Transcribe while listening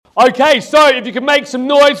Okay, so if you can make some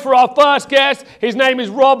noise for our first guest. His name is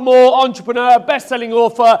Rob Moore, entrepreneur, best-selling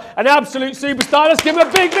author, an absolute superstar. Let's give him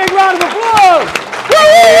a big, big round of applause.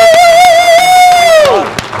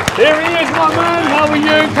 Here he is, my man. How are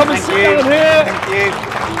you? Come and sit down here. Thank you.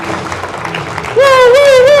 Woo,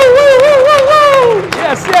 woo, woo, woo, woo, woo, woo.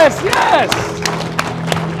 Yes, yes, yes.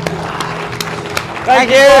 Thank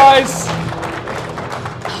you, guys.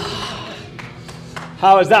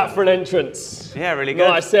 How is that for an entrance? Yeah, really good.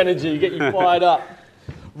 Nice energy, get you fired up.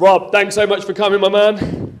 Rob, thanks so much for coming, my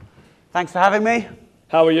man. Thanks for having me.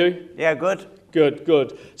 How are you? Yeah, good. Good,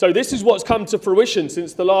 good. So this is what's come to fruition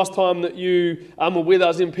since the last time that you were with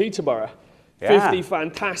us in Peterborough. Yeah. 50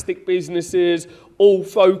 fantastic businesses, all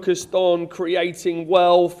focused on creating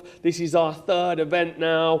wealth. This is our third event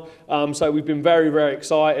now. So we've been very, very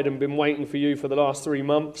excited and been waiting for you for the last 3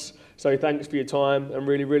 months. So thanks for your time and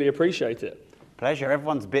really, really appreciate it. Pleasure.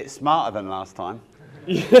 Everyone's a bit smarter than last time.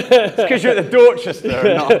 Yeah. It's because you're at the Dorchester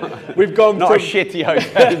and not, we've gone not from... a shitty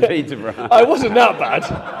hotel in Peterborough. It wasn't that bad.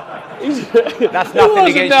 That's nothing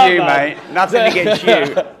against you, bad. mate. Nothing against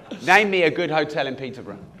you. Name me a good hotel in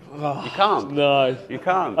Peterborough. You can't. No. You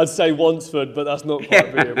can't. I'd say Wansford, but that's not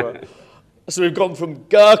quite Peterborough. So we've gone from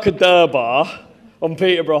Gurkha Durbar on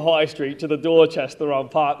Peterborough High Street to the Dorchester on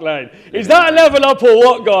Park Lane. Is that a level up or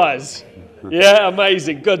what, guys? Yeah,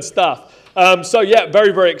 amazing. Good stuff. So yeah,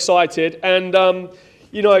 very, very excited. And,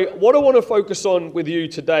 you know, what I want to focus on with you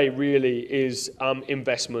today really is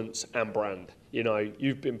investments and brand. You know,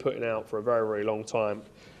 you've been putting out for a very, very long time.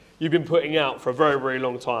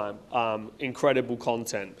 Incredible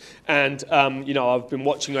content. And, you know, I've been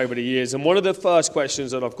watching over the years. And one of the first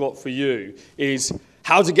questions that I've got for you is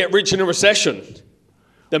how to get rich in a recession.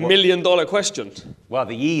 The $1 million question. Well,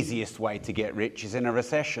 the easiest way to get rich is in a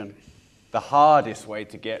recession. The hardest way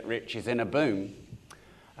to get rich is in a boom.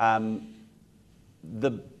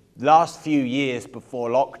 The last few years before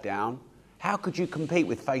lockdown, how could you compete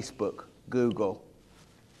with Facebook, Google?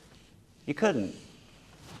 You couldn't.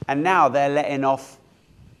 And now they're letting off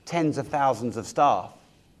tens of thousands of staff.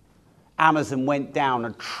 Amazon went down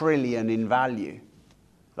 $1 trillion in value.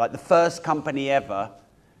 Like the first company ever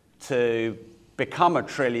to become $1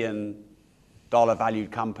 trillion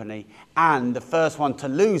valued company, and the first one to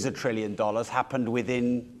lose $1 trillion happened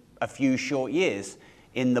within a few short years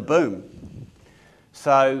in the boom.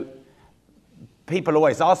 So people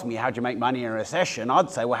always ask me, how do you make money in a recession? I'd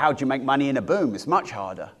say, well, how do you make money in a boom? It's much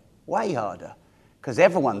harder, way harder, because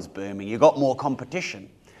everyone's booming. You've got more competition.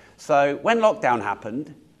 So when lockdown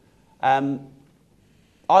happened,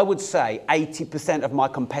 I would say 80% of my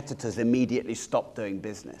competitors immediately stopped doing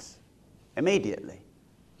business. Immediately.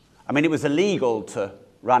 I mean, it was illegal to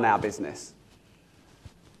run our business.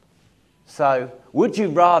 So would you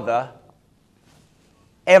rather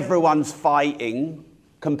everyone's fighting,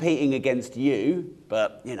 competing against you,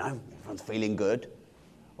 but, you know, everyone's feeling good,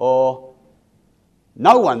 or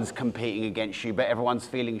no one's competing against you, but everyone's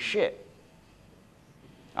feeling shit?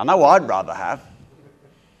 I know what I'd rather have.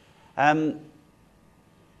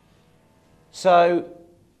 So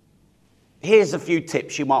here's a few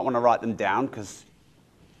tips. You might want to write them down, because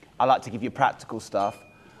I like to give you practical stuff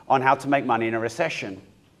on how to make money in a recession.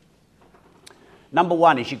 Number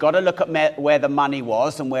one is you've got to look at where the money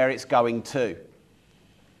was and where it's going to.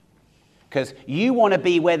 Because you want to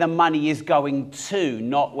be where the money is going to,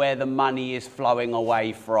 not where the money is flowing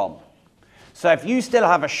away from. So if you still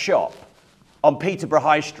have a shop on Peterborough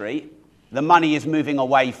High Street, the money is moving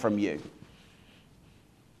away from you.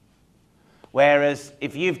 Whereas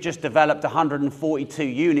if you've just developed 142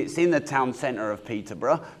 units in the town centre of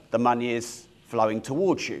Peterborough, the money is flowing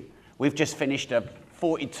towards you. We've just finished a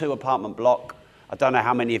 42 apartment block. I don't know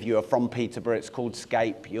how many of you are from Peterborough. It's called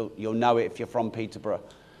Scape. You'll know it if you're from Peterborough.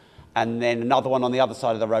 And then another one on the other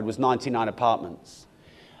side of the road was 99 apartments.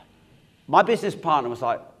 My business partner was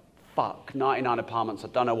like, fuck, 99 apartments. I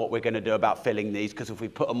don't know what we're going to do about filling these, because if we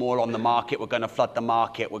put them all on the market, we're going to flood the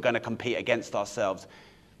market. We're going to compete against ourselves.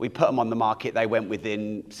 We put them on the market. They went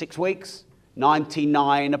within 6 weeks.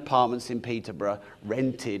 99 apartments in Peterborough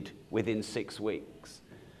rented within 6 weeks.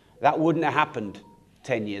 That wouldn't have happened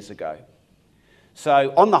 10 years ago.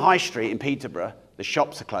 So on the high street in Peterborough, the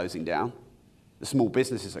shops are closing down. The small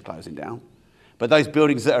businesses are closing down. But those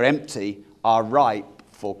buildings that are empty are ripe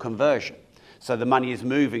for conversion. So the money is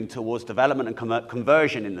moving towards development and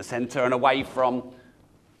conversion in the centre and away from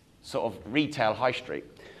sort of retail high street.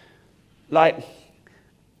 Like,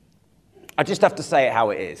 I just have to say it how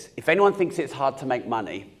it is. If anyone thinks it's hard to make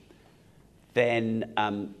money, then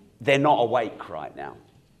they're not awake right now.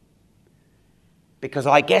 because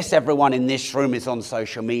I guess everyone in this room is on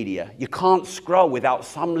social media. You can't scroll without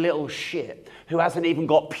some little shit who hasn't even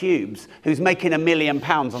got pubes, who's making £1 million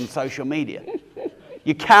on social media.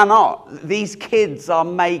 You cannot. These kids are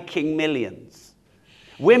making millions.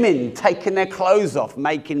 Women taking their clothes off,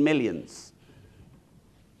 making millions.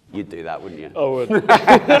 You'd do that, wouldn't you? I would.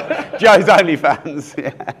 Joe's OnlyFans.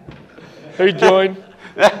 Yeah. Who'd join?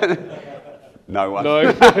 No one.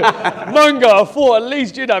 No. Munga, I thought at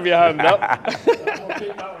least you'd have your hand up. I'll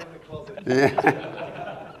keep that one in the closet.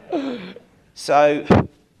 Yeah. So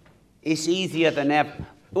it's easier than ever.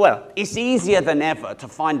 Well, it's easier than ever to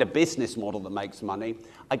find a business model that makes money.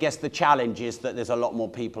 I guess the challenge is that there's a lot more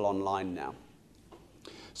people online now.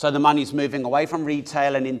 So the money's moving away from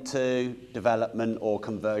retail and into development or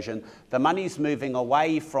conversion. The money's moving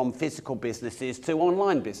away from physical businesses to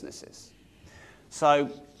online businesses. So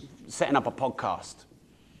setting up a podcast,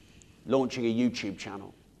 launching a YouTube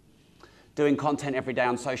channel, doing content every day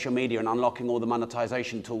on social media and unlocking all the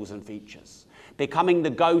monetization tools and features, becoming the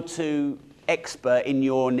go-to expert in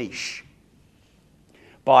your niche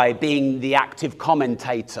by being the active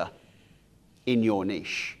commentator in your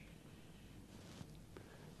niche.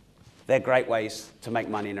 They're great ways to make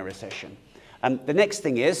money in a recession. The next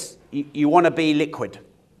thing is you want to be liquid.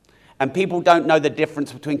 And people don't know the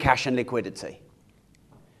difference between cash and liquidity.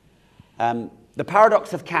 The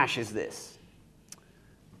paradox of cash is this.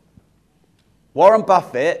 Warren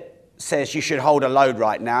Buffett says you should hold a load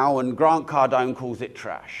right now, and Grant Cardone calls it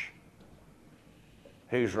trash.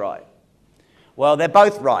 Who's right? Well, they're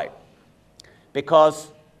both right. Because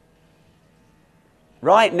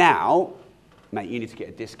right now, mate, you need to get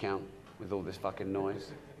a discount with all this fucking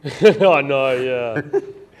noise. I know,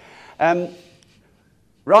 yeah.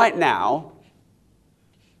 Right now,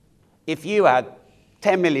 if you had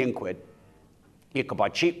 10 million quid, you could buy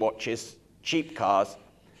cheap watches, cheap cars,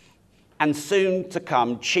 and soon to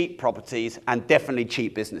come cheap properties and definitely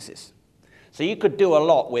cheap businesses. So you could do a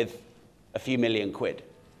lot with a few million quid.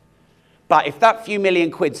 But if that few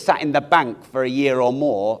million quid sat in the bank for a year or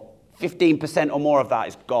more, 15% or more of that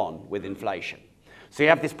is gone with inflation. So you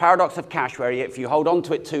have this paradox of cash where if you hold on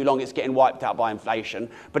to it too long, it's getting wiped out by inflation.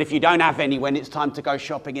 But if you don't have any when it's time to go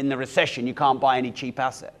shopping in the recession, you can't buy any cheap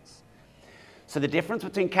assets. So the difference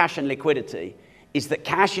between cash and liquidity is that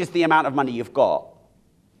cash is the amount of money you've got.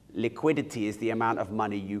 Liquidity is the amount of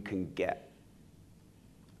money you can get.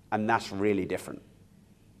 And that's really different.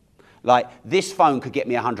 Like, this phone could get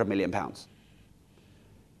me £100 million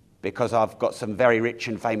because I've got some very rich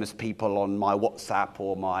and famous people on my WhatsApp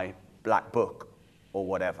or my black book or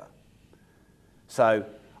whatever. So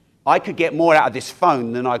I could get more out of this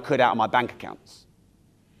phone than I could out of my bank accounts,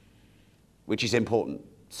 which is important.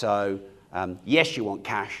 So yes, you want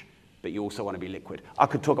cash, but you also want to be liquid. I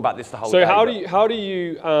could talk about this the whole day. So how do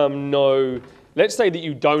you know, let's say that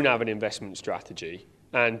you don't have an investment strategy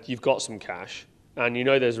and you've got some cash and you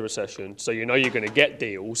know there's a recession, so you know you're going to get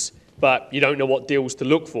deals, but you don't know what deals to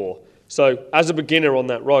look for. So as a beginner on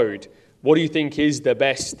that road, what do you think is the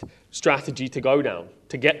best strategy to go down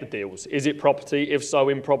to get the deals? Is it property? If so,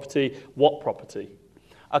 in property, what property?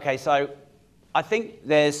 Okay, so I think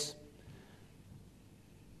there's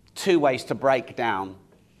two ways to break down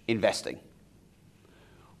investing.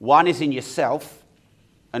 One is in yourself,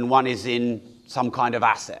 and one is in some kind of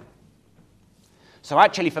asset. So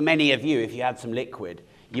actually, for many of you, if you had some liquid,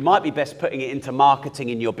 you might be best putting it into marketing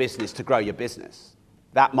in your business to grow your business.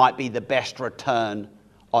 That might be the best return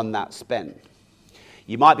on that spend.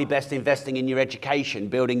 You might be best investing in your education,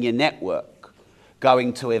 building your network,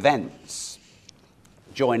 going to events,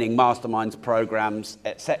 joining masterminds, programs,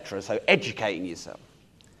 etc. So educating yourself.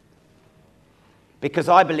 Because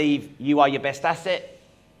I believe you are your best asset,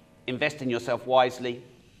 invest in yourself wisely,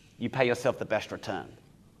 you pay yourself the best return.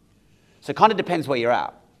 So it kind of depends where you're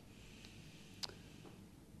at.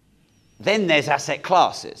 Then there's asset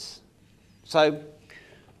classes. So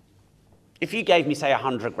if you gave me, say,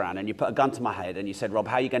 100 grand and you put a gun to my head and you said, Rob,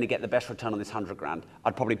 how are you going to get the best return on this 100 grand?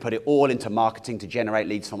 I'd probably put it all into marketing to generate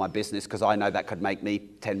leads for my business because I know that could make me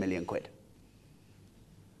 10 million quid.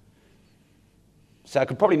 So it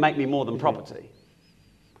could probably make me more than property.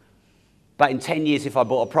 But in 10 years, if I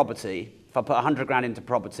bought a property, if I put 100 grand into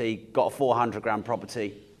property, got a 400 grand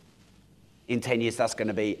property, in 10 years, that's going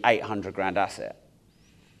to be 800 grand asset.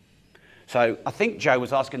 So I think Joe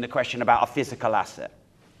was asking the question about a physical asset.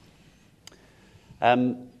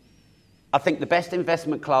 I think the best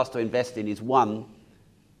investment class to invest in is one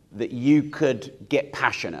that you could get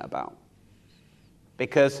passionate about.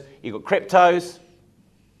 Because you've got cryptos,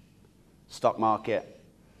 stock market,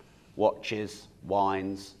 watches,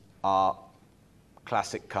 wines, art,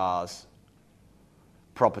 classic cars,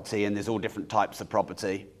 property, and there's all different types of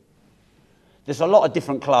property. There's a lot of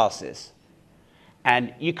different classes,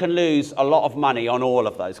 and you can lose a lot of money on all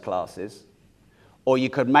of those classes, or you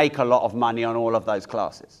could make a lot of money on all of those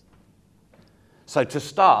classes. So to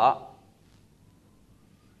start,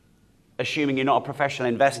 assuming you're not a professional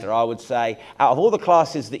investor, I would say, out of all the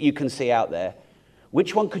classes that you can see out there,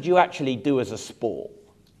 which one could you actually do as a sport?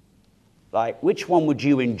 Like, which one would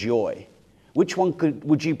you enjoy? Which one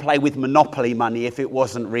would you play with Monopoly money if it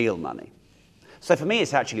wasn't real money? So for me,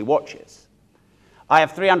 it's actually watches. I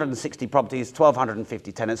have 360 properties,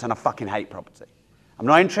 1,250 tenants, and I fucking hate property. I'm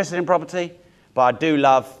not interested in property, but I do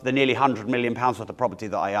love the nearly £100 million worth of property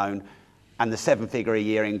that I own and the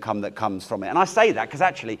 7-figure-a-year income that comes from it. And I say that because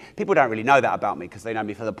actually people don't really know that about me because they know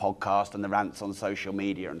me for the podcast and the rants on social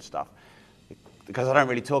media and stuff, because I don't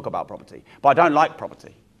really talk about property. But I don't like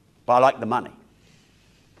property, but I like the money.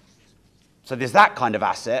 So there's that kind of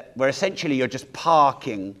asset where essentially you're just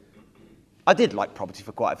parking. I did like property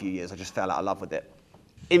for quite a few years. I just fell out of love with it.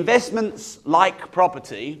 Investments like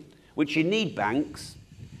property, which you need banks,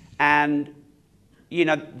 and you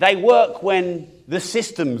know, they work when the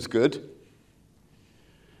system's good,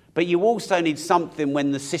 but you also need something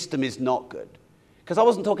when the system is not good. Because I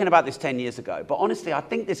wasn't talking about this 10 years ago, but honestly, I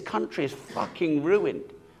think this country is fucking ruined.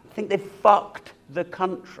 I think they've fucked the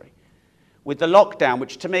country with the lockdown,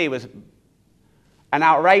 which to me was an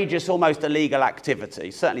outrageous, almost illegal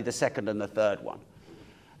activity, certainly the second and the third one.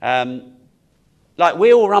 Like,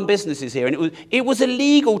 we all run businesses here, and it was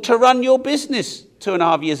illegal to run your business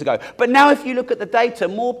 2.5 years ago. But now if you look at the data,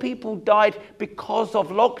 more people died because of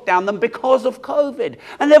lockdown than because of COVID.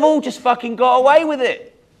 And they've all just fucking got away with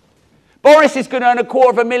it. Boris is going to earn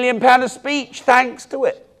 £250,000 a speech thanks to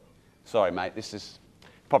it. Sorry, mate, this is...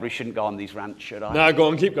 Probably shouldn't go on these rants, should I? No, go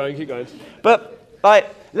on, keep going, keep going. But,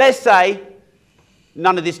 like, let's say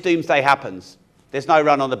none of this doomsday happens. There's no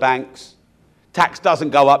run on the banks. Tax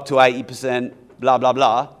doesn't go up to 80%, blah, blah,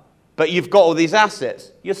 blah. But you've got all these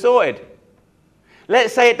assets. You're sorted.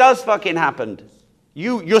 Let's say it does fucking happen.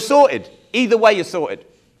 You're sorted. Either way, you're sorted.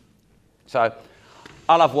 So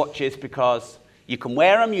I love watches because you can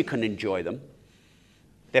wear them, you can enjoy them.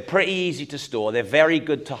 They're pretty easy to store. They're very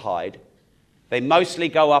good to hide. They mostly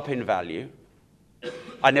go up in value.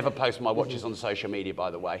 I never post my watches on social media, by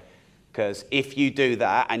the way, because if you do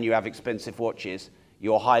that and you have expensive watches,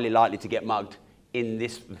 you're highly likely to get mugged in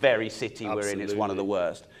this very city we're in. It's one of the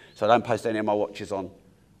worst. So I don't post any of my watches on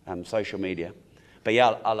social media. But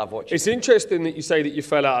yeah, I love watches. It's interesting that you say that you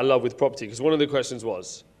fell out of love with property, because one of the questions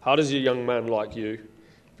was, how does a young man like you,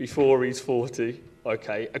 before he's 40,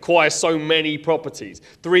 okay, acquire so many properties,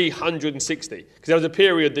 360? Because there was a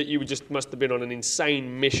period that you just must have been on an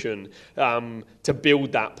insane mission to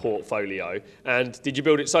build that portfolio. And did you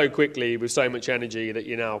build it so quickly with so much energy that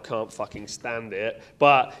you now can't fucking stand it?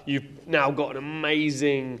 But you've now got an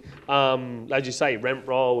amazing, as you say, rent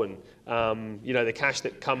roll and you know, the cash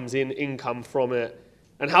that comes in, income from it.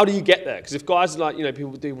 And how do you get there? Because if guys are like, you know,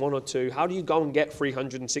 people do 1 or 2, how do you go and get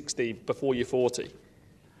 360 before you're 40?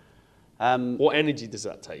 What energy does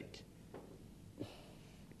that take?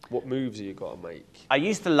 What moves have you got to make? I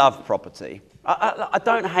used to love property. I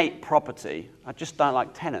don't hate property. I just don't like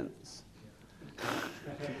tenants.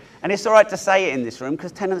 And it's all right to say it in this room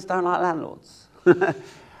because tenants don't like landlords.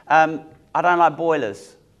 I don't like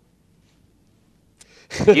boilers.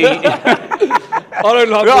 I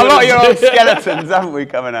don't like We've got a lot of your old skeletons, haven't we,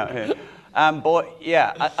 coming out here? But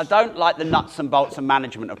yeah, I don't like the nuts and bolts and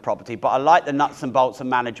management of property, but I like the nuts and bolts and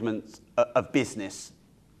management of business.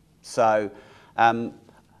 So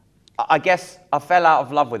I guess I fell out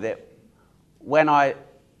of love with it when I'd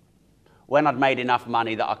made enough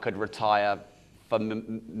money that I could retire for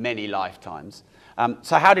many lifetimes.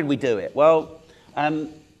 So how did we do it? Well,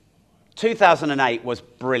 2008 was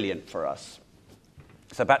brilliant for us.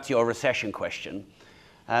 So back to your recession question.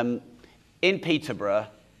 In Peterborough,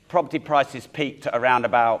 property prices peaked at around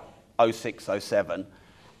about 06, 07.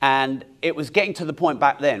 And it was getting to the point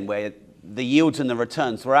back then where the yields and the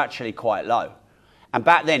returns were actually quite low. And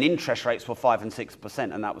back then, interest rates were 5 and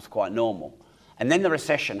 6%, and that was quite normal. And then the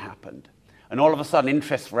recession happened. And all of a sudden,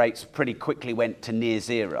 interest rates pretty quickly went to near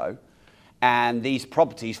zero. And these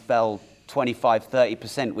properties fell 25,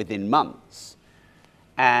 30% within months.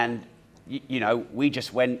 And you know, we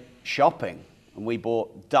just went shopping and we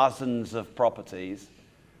bought dozens of properties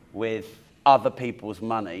with other people's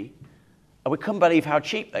money, and we couldn't believe how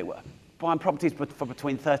cheap they were. Buying properties for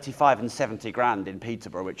between 35 and 70 grand in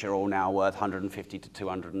Peterborough, which are all now worth 150 to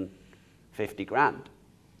 250 grand.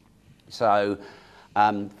 So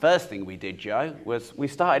first thing we did, Joe, was we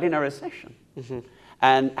started in a recession. Mm-hmm.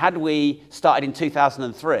 And had we started in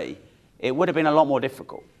 2003, it would have been a lot more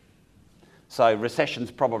difficult. So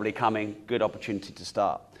recession's probably coming, good opportunity to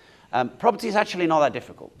start. Property is actually not that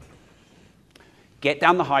difficult. Get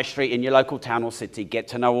down the high street in your local town or city, get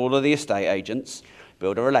to know all of the estate agents,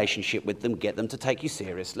 build a relationship with them, get them to take you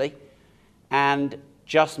seriously, and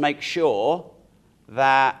just make sure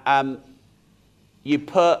that you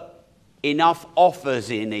put enough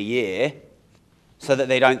offers in a year so that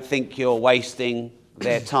they don't think you're wasting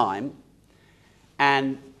their time,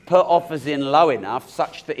 and put offers in low enough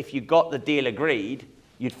such that if you got the deal agreed,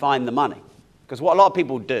 you'd find the money. Because what a lot of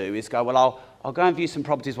people do is go, well, I'll go and view some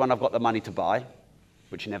properties when I've got the money to buy,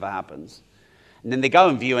 which never happens. And then they go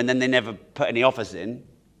and view and then they never put any offers in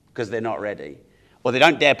because they're not ready. Or they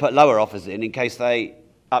don't dare put lower offers in case they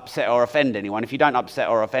upset or offend anyone. If you don't upset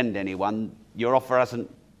or offend anyone, your offer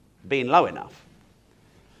hasn't been low enough.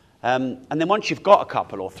 And then once you've got a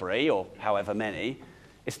couple or three or however many,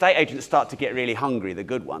 estate agents start to get really hungry, the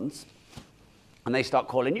good ones, and they start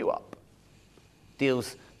calling you up.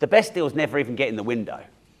 Deals, the best deals never even get in the window.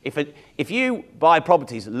 If you buy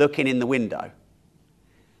properties looking in the window,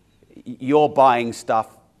 you're buying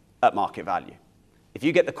stuff at market value. If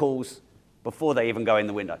you get the calls before they even go in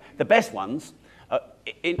the window. The best ones,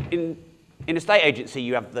 in estate agency,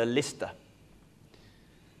 you have the lister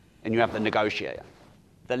and you have the negotiator.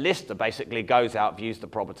 The lister basically goes out, views the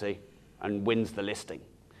property, and wins the listing.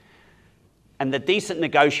 And the decent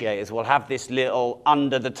negotiators will have this little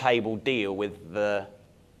under-the-table deal with the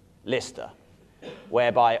lister,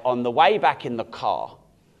 whereby on the way back in the car,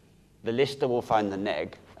 the lister will phone the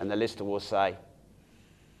neg, and the lister will say,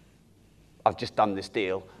 I've just done this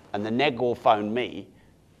deal, and the neg will phone me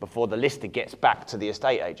before the lister gets back to the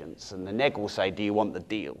estate agents, and the neg will say, do you want the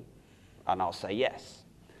deal? And I'll say yes.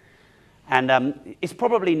 And it's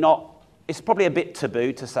probably a bit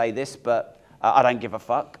taboo to say this, but I don't give a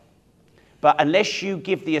fuck. But unless you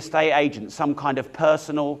give the estate agent some kind of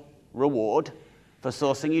personal reward for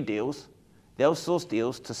sourcing you deals, they'll source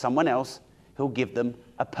deals to someone else who'll give them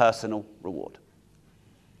a personal reward.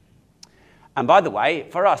 And by the way,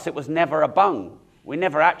 for us, it was never a bung. We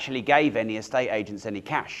never actually gave any estate agents any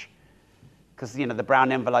cash. Because, you know, the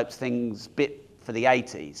brown envelopes thing's bit for the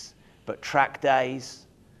 80s. But track days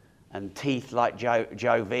and teeth like Joe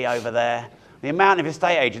V over there. The amount of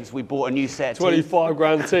estate agents we bought a new set of 25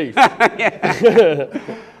 grand teeth.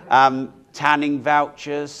 Tanning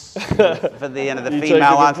vouchers for the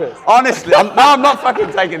female ones. Honestly, I'm not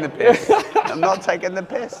fucking taking the piss. I'm not taking the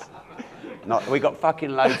piss. We got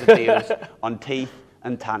fucking loads of deals on teeth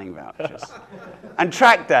and tanning vouchers. And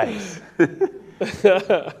track days.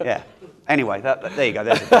 Yeah. Anyway, there you go.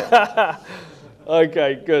 There's a bit.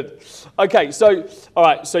 Okay, good. Okay, so, all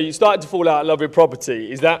right, so you started to fall out of love with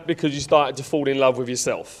property. Is that because you started to fall in love with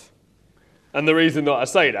yourself? And the reason that I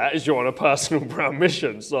say that is you're on a personal brand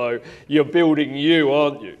mission, so you're building you,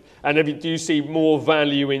 aren't you? And do you see more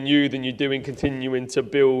value in you than you do in continuing to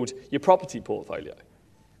build your property portfolio?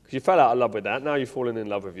 Because you fell out of love with that, now you've fallen in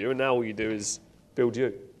love with you, and now all you do is build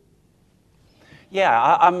you.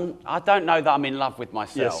 Yeah, I don't know that I'm in love with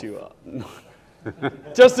myself. Yes, you are.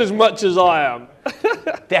 Just as much as I am.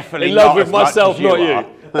 Definitely in love with myself, not you.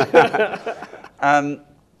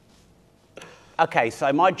 Okay,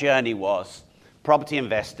 so my journey was property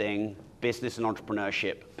investing, business and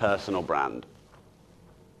entrepreneurship, personal brand.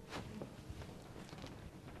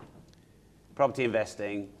 Property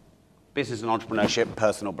investing, business and entrepreneurship,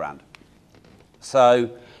 personal brand.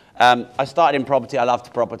 So I started in property, I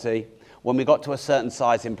loved property. When we got to a certain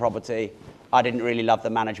size in property, I didn't really love the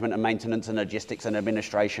management and maintenance and logistics and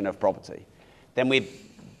administration of property. Then we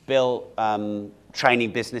built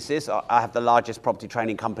training businesses. I have the largest property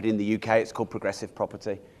training company in the UK. It's called Progressive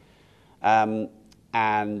Property.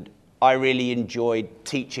 And I really enjoyed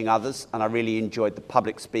teaching others, and I really enjoyed the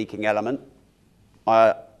public speaking element.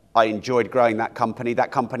 I enjoyed growing that company.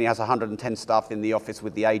 That company has 110 staff in the office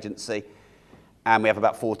with the agency, and we have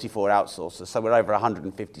about 44 outsourcers. So we're over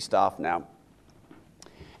 150 staff now.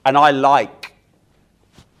 And I like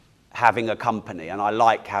having a company, and I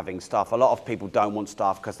like having staff. A lot of people don't want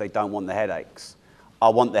staff because they don't want the headaches. I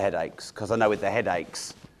want the headaches because I know with the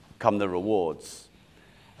headaches come the rewards.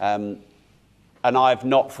 And I've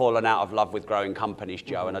not fallen out of love with growing companies,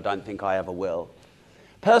 Joe, and I don't think I ever will.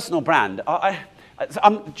 Personal brand.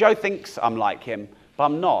 Joe thinks I'm like him, but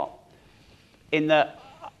I'm not. In that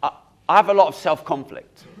I have a lot of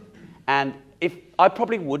self-conflict. And I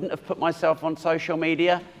probably wouldn't have put myself on social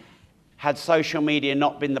media had social media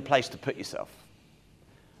not been the place to put yourself.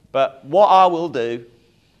 But what I will do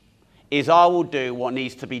is I will do what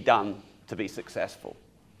needs to be done to be successful.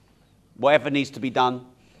 Whatever needs to be done,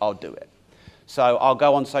 I'll do it. So I'll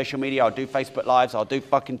go on social media, I'll do Facebook Lives, I'll do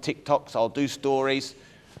fucking TikToks, I'll do stories.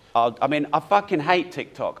 I mean, I fucking hate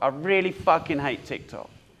TikTok. I really fucking hate TikTok.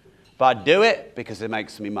 But I do it because it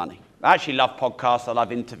makes me money. I actually love podcasts, I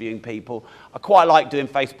love interviewing people. I quite like doing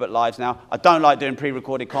Facebook Lives now. I don't like doing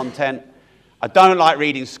pre-recorded content. I don't like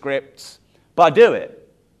reading scripts, but I do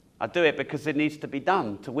it. I do it because it needs to be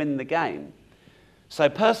done to win the game. So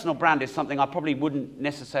personal brand is something I probably wouldn't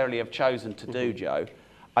necessarily have chosen to do, Joe.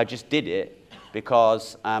 I just did it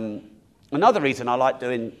because another reason I like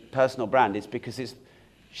doing personal brand is because it's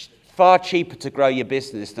far cheaper to grow your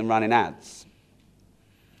business than running ads.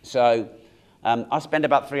 So I spend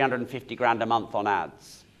about 350 grand a month on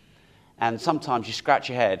ads. And sometimes you scratch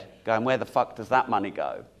your head going, where the fuck does that money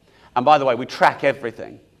go? And by the way, we track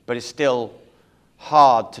everything, but it's still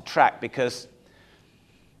hard to track because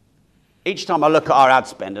each time I look at our ad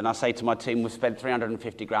spend and I say to my team, we've spent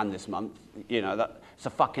 350 grand this month, you know, that's a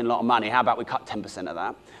fucking lot of money. How about we cut 10% of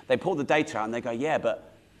that? They pull the data out and they go, yeah,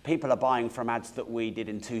 but people are buying from ads that we did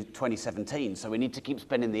in 2017, so we need to keep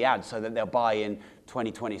spending the ads so that they'll buy in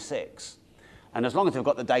 2026. And as long as we've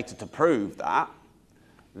got the data to prove that,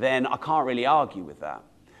 then I can't really argue with that.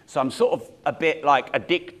 So I'm sort of a bit like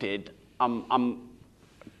addicted.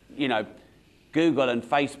 You know, Google and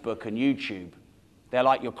Facebook and YouTube, they're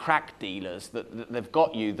like your crack dealers that they've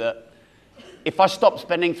got you that if I stop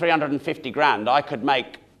spending 350 grand, I could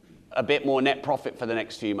make a bit more net profit for the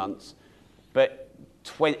next few months. But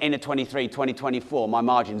in 2024, my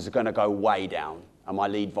margins are going to go way down and my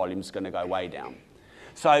lead volume is going to go way down.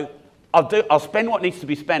 So I'll spend what needs to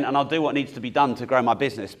be spent and I'll do what needs to be done to grow my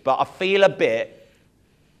business. But I feel a bit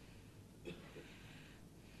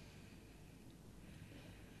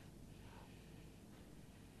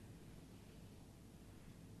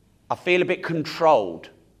controlled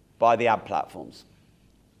by the ad platforms.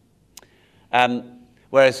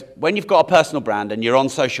 Whereas when you've got a personal brand and you're on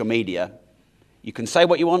social media, you can say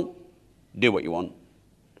what you want, do what you want,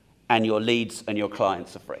 and your leads and your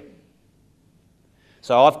clients are free.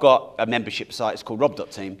 So I've got a membership site, it's called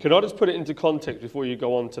rob.team. Can I just put it into context before you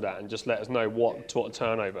go on to that and just let us know what sort of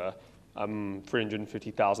turnover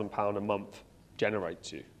 £350,000 a month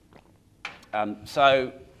generates you?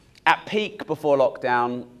 So at peak before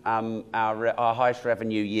lockdown, our highest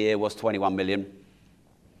revenue year was 21 million.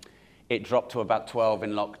 It dropped to about 12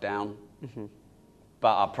 in lockdown, but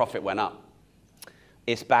our profit went up.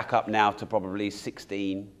 It's back up now to probably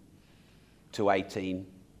 16 to 18.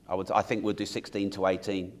 I think we'll do 16 to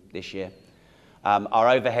 18 this year.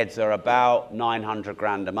 Our overheads are about 900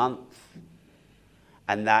 grand a month,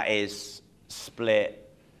 and that is split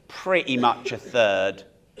pretty much a third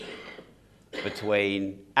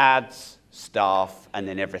between ads, staff, and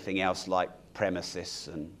then everything else like premises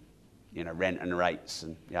and rent and rates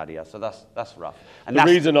and yada yada. So that's rough. And the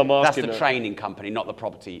reason I'm asking that's the training company, not the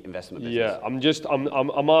property investment business. Yeah,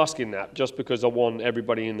 I'm asking that just because I want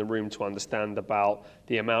everybody in the room to understand about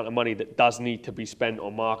the amount of money that does need to be spent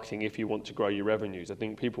on marketing if you want to grow your revenues. I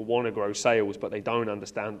think people want to grow sales, but they don't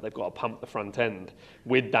understand that they've got to pump the front end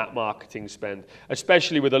with that marketing spend,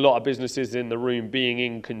 especially with a lot of businesses in the room being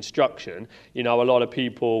in construction. A lot of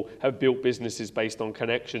people have built businesses based on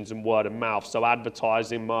connections and word of mouth. So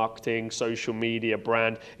advertising, marketing, social media,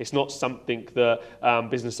 brand, it's not something that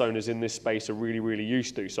business owners in this space are really, really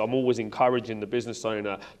used to. So I'm always encouraging the business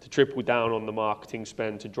owner to triple down on the marketing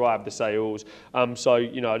spend to drive the sales.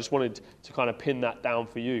 I just wanted to kind of pin that down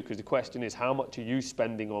for you, because the question is, how much are you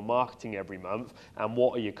spending on marketing every month and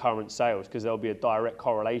what are your current sales? Because there'll be a direct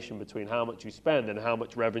correlation between how much you spend and how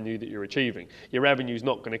much revenue that you're achieving. Your revenue is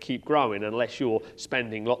not going to keep growing unless you're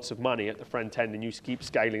spending lots of money at the front end and you keep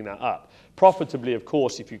scaling that up. Profitably, of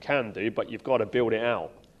course, if you can do, but you've got to build it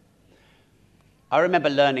out. I remember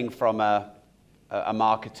learning from a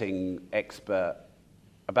marketing expert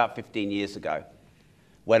about 15 years ago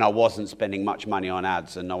when I wasn't spending much money on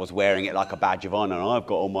ads and I was wearing it like a badge of honor. I've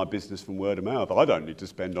got all my business from word of mouth. I don't need to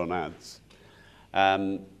spend on ads.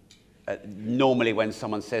 Normally when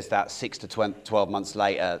someone says that 6 to 12 months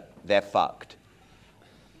later, they're fucked.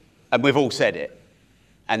 And we've all said it.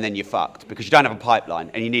 And then you're fucked because you don't have a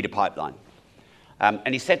pipeline and you need a pipeline.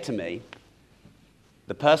 And he said to me,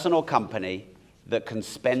 the person or company that can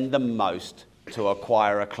spend the most to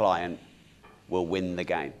acquire a client will win the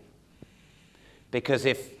game. Because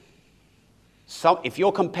if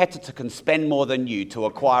your competitor can spend more than you to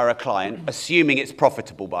acquire a client, assuming it's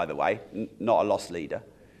profitable, by the way, not a loss leader,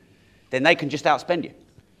 then they can just outspend you.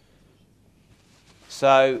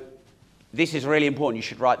 So this is really important. You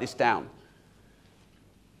should write this down.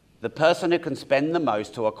 The person who can spend the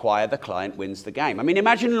most to acquire the client wins the game. I mean,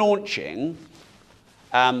 imagine launching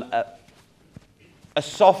a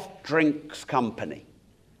soft drinks company,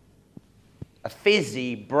 a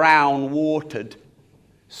fizzy, brown, watered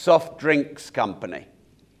soft drinks company.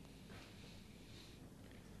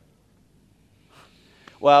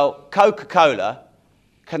 Well, Coca-Cola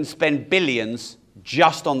can spend billions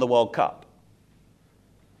just on the World Cup.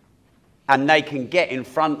 And they can get in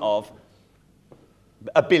front of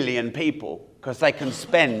 1 billion people because they can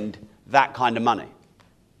spend that kind of money.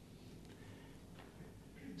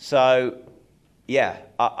 So, yeah,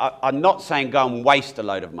 I'm not saying go and waste a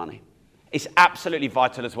load of money. It's absolutely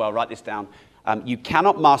vital as well. Write this down. You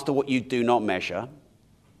cannot master what you do not measure.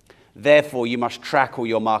 Therefore, you must track all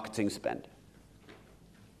your marketing spend.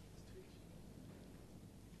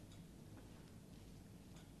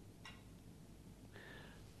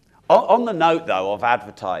 On the note, though, of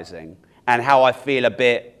advertising and how I feel a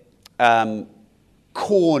bit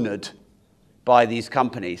cornered by these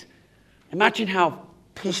companies, imagine how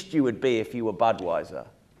pissed you would be if you were Budweiser.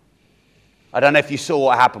 I don't know if you saw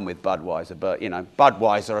what happened with Budweiser, but, you know,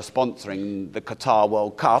 Budweiser are sponsoring the Qatar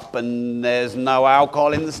World Cup and there's no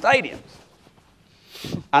alcohol in the stadiums.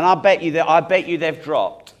 And I bet you they've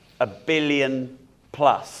dropped $1 billion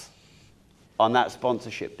plus on that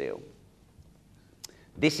sponsorship deal.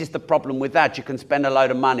 This is the problem with that. You can spend a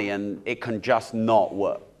load of money and it can just not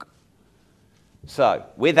work. So,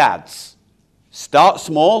 with ads, start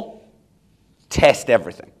small, test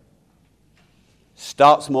everything.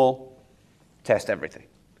 Start small, test everything.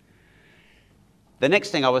 The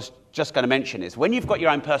next thing I was just going to mention is when you've got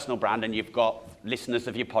your own personal brand and you've got listeners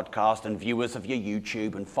of your podcast and viewers of your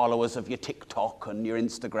YouTube and followers of your TikTok and your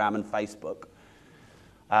Instagram and Facebook,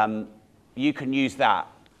 you can use that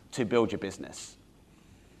to build your business.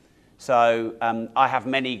 So I have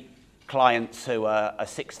many clients who are a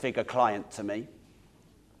six-figure client to me.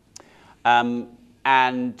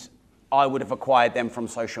 And I would have acquired them from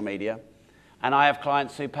social media. And I have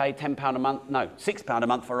clients who pay £6 a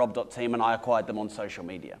month for Rob.team, and I acquired them on social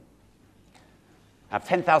media. I have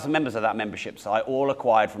 10,000 members of that membership site, all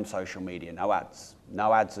acquired from social media, no ads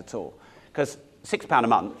at all. Because £6 a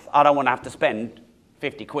month, I don't want to have to spend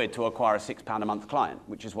 50 quid to acquire a £6 a month client,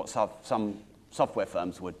 which is what some software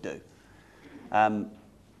firms would do.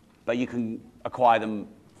 But you can acquire them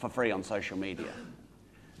for free on social media.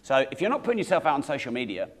 So if you're not putting yourself out on social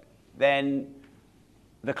media, then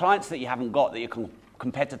the clients that you haven't got, that your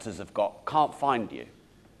competitors have got, can't find you.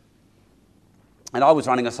 And I was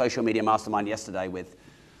running a social media mastermind yesterday with,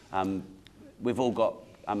 we've all got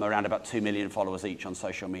around about 2 million followers each on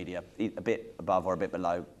social media, a bit above or a bit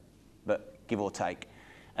below, but give or take.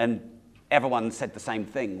 And everyone said the same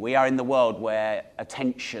thing. We are in the world where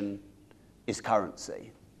attention is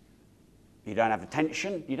currency. If you don't have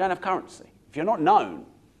attention, you don't have currency. If you're not known,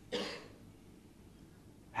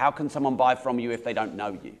 how can someone buy from you if they don't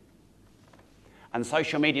know you? And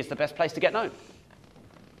social media is the best place to get known.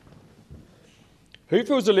 Who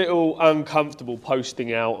feels a little uncomfortable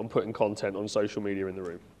posting out and putting content on social media in the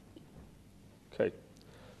room? Okay.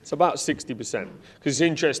 It's about 60%. Because it's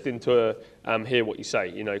interesting to hear what you say,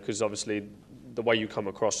 you know, because obviously the way you come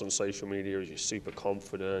across on social media is you're super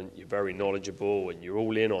confident, you're very knowledgeable, and you're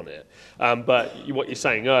all in on it. But what you're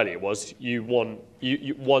saying earlier was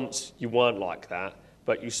once you weren't like that,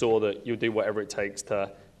 but you saw that you'll do whatever it takes to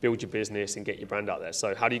build your business and get your brand out there.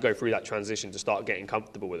 So how do you go through that transition to start getting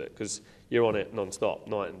comfortable with it? Because you're on it non-stop,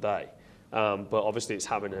 night and day. But obviously it's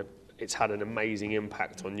had an amazing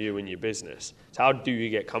impact on you and your business. So how do you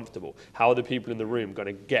get comfortable? How are the people in the room going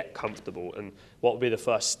to get comfortable? And what would be the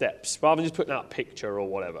first steps? Rather than just putting out a picture or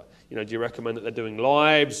whatever. You know, do you recommend that they're doing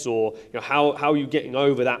lives? Or you know, how are you getting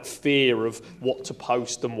over that fear of what to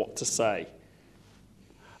post and what to say?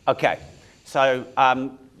 Okay. So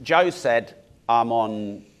Joe said I'm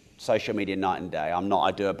on social media night and day. I'm not.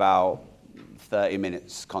 I do about 30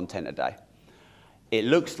 minutes content a day. It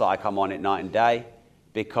looks like I'm on it night and day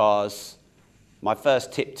because my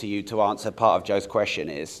first tip to you to answer part of Joe's question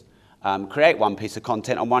is create one piece of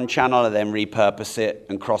content on one channel and then repurpose it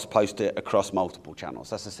and cross-post it across multiple channels.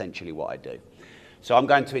 That's essentially what I do. So I'm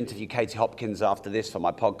going to interview Katie Hopkins after this for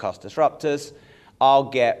my podcast Disruptors. I'll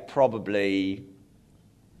get probably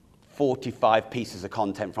 45 pieces of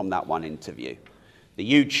content from that one interview. The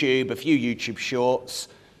YouTube, a few YouTube shorts,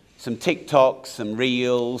 some TikToks, some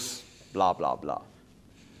Reels, blah, blah, blah.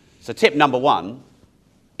 So tip number one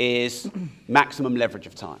is maximum leverage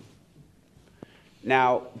of time.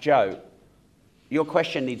 Now, Joe, your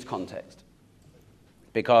question needs context.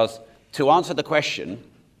 Because to answer the question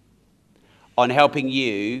on helping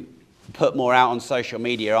you put more out on social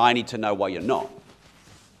media, I need to know why you're not.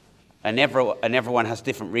 And everyone has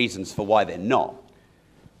different reasons for why they're not.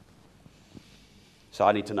 So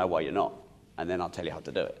I need to know why you're not. and then I'll tell you how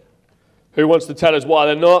to do it. Who wants to tell us why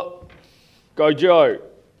they're not? Go, Joe.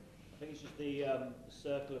 I think it's just the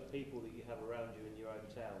circle of people that you have around you in your own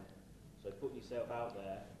town. So putting yourself out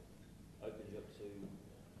there opens you up to,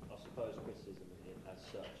 I suppose, criticism as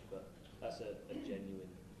such, but that's a genuine...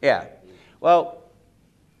 Yeah. Well,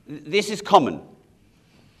 this is common.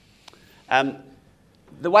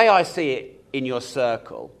 The way I see it in your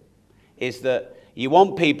circle is that you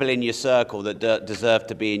want people in your circle that deserve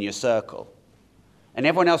to be in your circle. And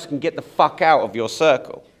everyone else can get the fuck out of your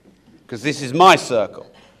circle, because this is my circle.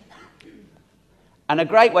 And a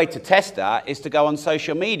great way to test that is to go on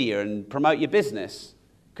social media and promote your business,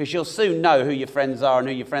 because you'll soon know who your friends are and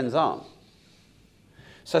who your friends aren't.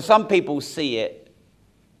 So some people see it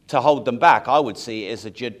to hold them back. I would see it as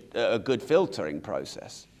a good filtering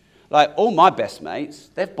process. Like all my best mates,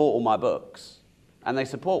 they've bought all my books and they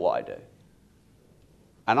support what I do.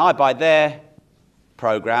 And I buy their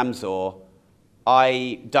programs or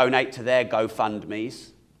I donate to their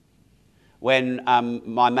GoFundMes. When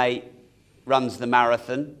my mate runs the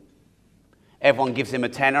marathon, everyone gives him a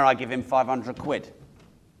tenner, I give him 500 quid.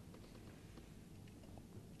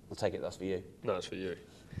 I'll take it that's for you. No, it's for you.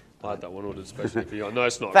 I had that one ordered especially for you. No,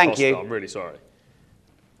 it's not. Thank you. I'm really sorry.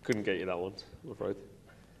 Couldn't get you that one, I'm afraid.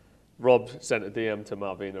 Rob sent a DM to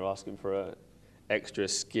Malvina asking for a extra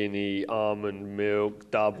skinny almond milk,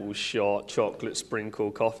 double shot, chocolate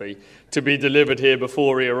sprinkle coffee to be delivered here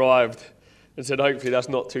before he arrived, and said hopefully that's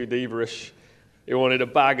not too diva-ish. He wanted a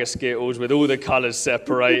bag of Skittles with all the colours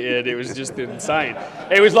separated. It was just insane.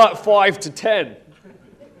 It was like 5 to 10.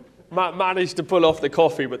 Matt managed to pull off the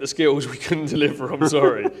coffee, but the Skittles we couldn't deliver, I'm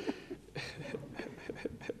sorry.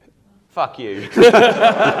 Fuck you.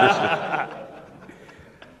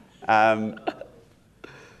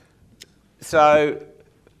 So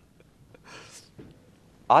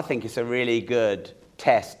I think it's a really good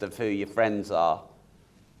test of who your friends are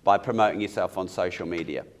by promoting yourself on social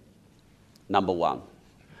media. Number one.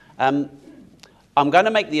 I'm going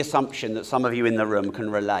to make the assumption that some of you in the room can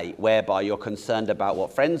relate, whereby you're concerned about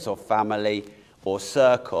what friends or family or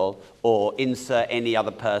circle or insert any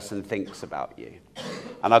other person thinks about you.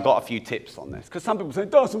 And I've got a few tips on this. Because some people say,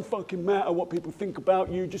 it doesn't fucking matter what people think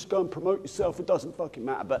about you, just go and promote yourself, it doesn't fucking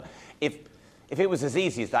matter. But if it was as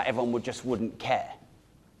easy as that, everyone just wouldn't care.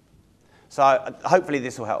 So hopefully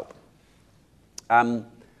this will help.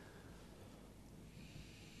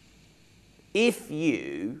 If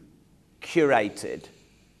you curated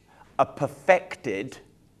a perfected,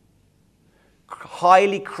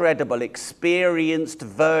 highly credible, experienced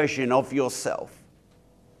version of yourself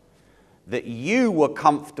that you were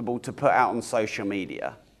comfortable to put out on social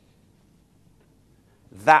media,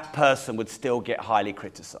 that person would still get highly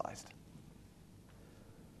criticized.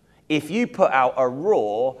 If you put out a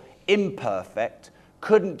raw, imperfect,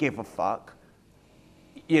 couldn't give a fuck,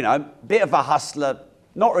 you know, bit of a hustler,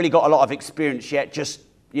 not really got a lot of experience yet, just,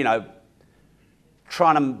 you know,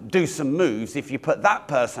 trying to do some moves, if you put that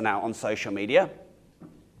person out on social media,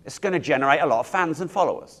 it's going to generate a lot of fans and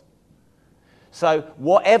followers. So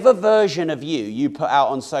whatever version of you put out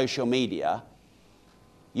on social media,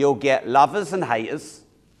 you'll get lovers and haters,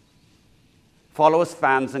 followers,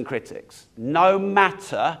 fans, and critics, no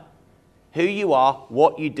matter who you are,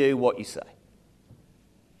 what you do, what you say.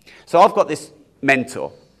 So I've got this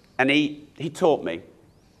mentor, and he taught me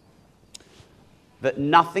that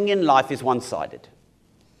nothing in life is one-sided.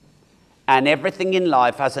 And everything in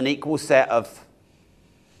life has an equal set of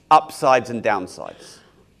upsides and downsides.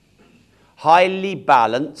 Highly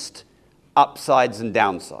balanced upsides and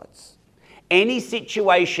downsides. Any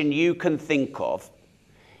situation you can think of,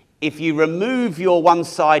 if you remove your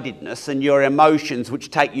one-sidedness and your emotions which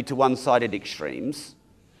take you to one-sided extremes,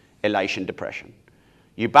 elation, depression,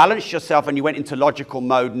 you balanced yourself and you went into logical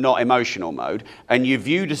mode, not emotional mode, and you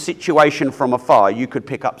viewed a situation from afar, you could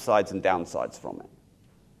pick upsides and downsides from it.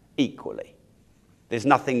 Equally. There's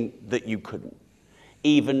nothing that you couldn't.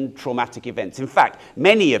 Even traumatic events. In fact,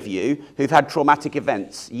 many of you who've had traumatic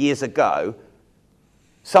events years ago,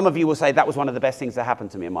 some of you will say that was one of the best things that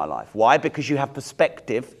happened to me in my life. Why? Because you have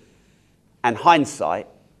perspective and hindsight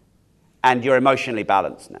and you're emotionally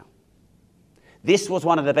balanced now. This was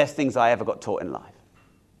one of the best things I ever got taught in life.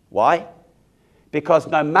 Why? Because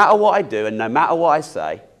no matter what I do and no matter what I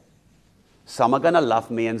say, some are going to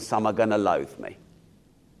love me and some are going to loathe me.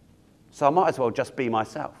 So I might as well just be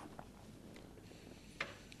myself.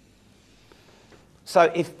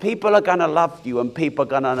 So if people are going to love you and people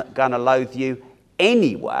are going to loathe you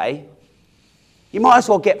anyway, you might as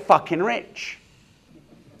well get fucking rich.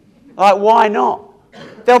 Like, why not?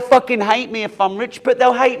 They'll fucking hate me if I'm rich, but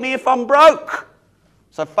they'll hate me if I'm broke.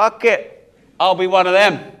 So fuck it. I'll be one of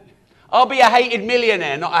them. I'll be a hated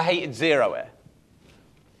millionaire, not a hated zeroer.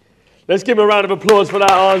 Let's give him a round of applause for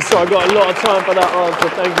that answer. I've got a lot of time for that answer.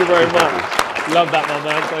 Thank you very much. Love that, my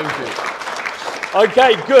man. Thank you.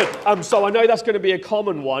 Okay, good. So I know that's going to be a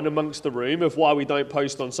common one amongst the room of why we don't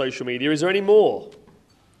post on social media. Is there any more?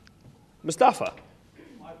 Mustafa?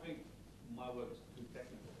 I think my work is too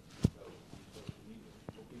technical.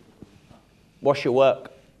 What's your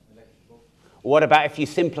work? Electrical. What about if you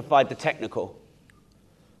simplified the technical?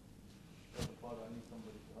 I need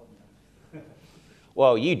somebody to help me.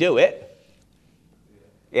 Well, you do it.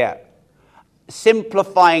 Yeah.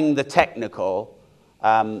 Simplifying the technical,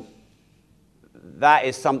 that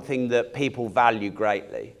is something that people value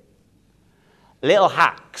greatly. Little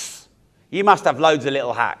hacks. You must have loads of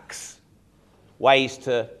little hacks. Ways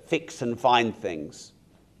to fix and find things.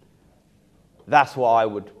 That's what I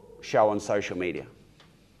would show on social media.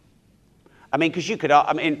 I mean, because you could,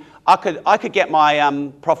 I could get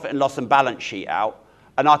my profit and loss and balance sheet out,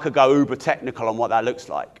 and I could go uber technical on what that looks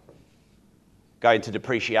like. Go into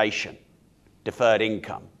depreciation, deferred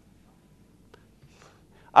income.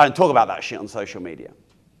 I don't talk about that shit on social media.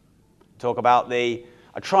 Talk about I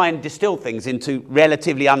try and distill things into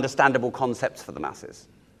relatively understandable concepts for the masses.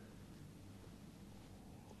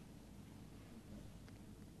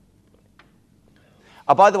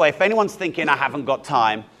 Oh, by the way, if anyone's thinking I haven't got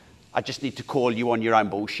time, I just need to call you on your own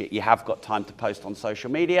bullshit. You have got time to post on social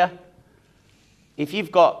media. If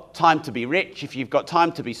you've got time to be rich, if you've got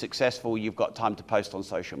time to be successful, you've got time to post on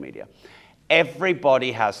social media.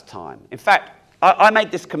 Everybody has time. In fact, I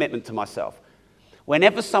made this commitment to myself.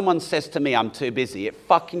 Whenever someone says to me I'm too busy, it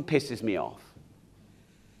fucking pisses me off.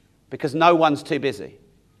 Because no one's too busy.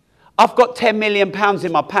 I've got £10 million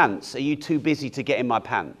in my pants. Are you too busy to get in my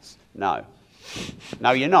pants? No.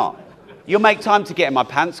 No, you're not. You'll make time to get in my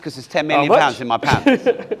pants because there's £10 million in my pants.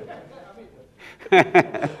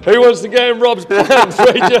 Who wants to get in Rob's pants?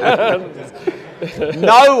 Raise your hands.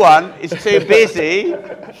 No one is too busy.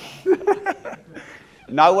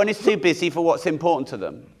 No one is too busy for what's important to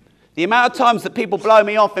them. The amount of times that people blow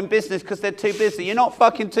me off in business because they're too busy. You're not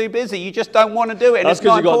fucking too busy. You just don't want to do it. And that's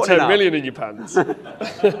because you've got 10 million in your pants.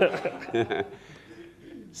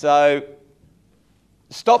 So,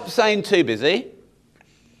 stop saying too busy.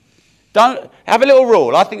 Don't have a little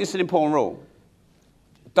rule. I think it's an important rule.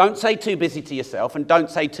 Don't say too busy to yourself and don't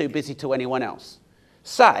say too busy to anyone else.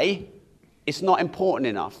 Say, it's not important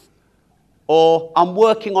enough. Or, I'm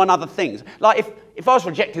working on other things. Like, if I was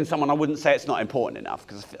rejecting someone, I wouldn't say it's not important enough,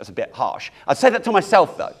 because that's a bit harsh. I'd say that to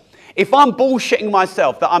myself, though. If I'm bullshitting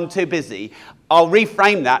myself that I'm too busy, I'll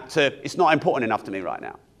reframe that to, it's not important enough to me right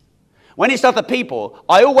now. When it's other people,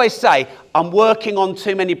 I always say, I'm working on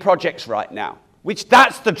too many projects right now, which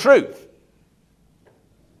that's the truth.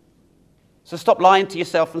 So stop lying to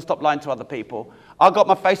yourself and stop lying to other people. I got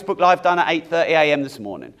my Facebook Live done at 8:30 a.m. this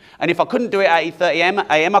morning. And if I couldn't do it at 8:30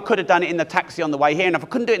 a.m., I could have done it in the taxi on the way here. And if I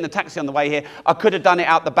couldn't do it in the taxi on the way here, I could have done it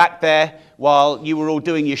out the back there while you were all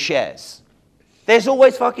doing your shares. There's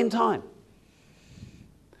always fucking time.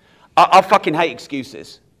 I fucking hate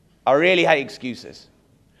excuses. I really hate excuses.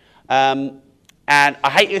 And I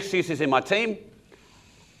hate excuses in my team.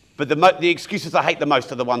 But the excuses I hate the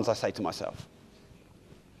most are the ones I say to myself.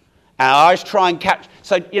 And I always try and catch.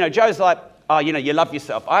 So, Joe's like, oh, you love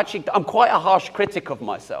yourself. I'm quite a harsh critic of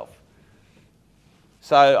myself.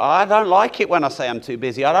 So I don't like it when I say I'm too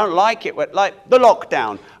busy. I don't like it when, like, the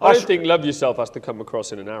lockdown. I don't think love yourself has to come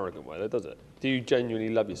across in an arrogant way, though, does it? Do you genuinely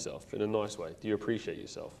love yourself in a nice way? Do you appreciate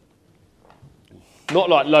yourself? Not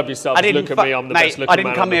like love yourself, look at me, I'm the best looking man. I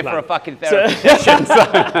didn't come here for a fucking therapy session.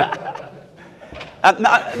 No.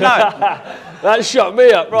 That shut me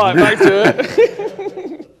up. Right, back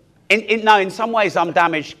to it. No, in some ways I'm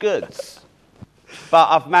damaged goods. But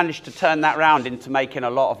I've managed to turn that round into making a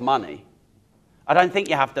lot of money. I don't think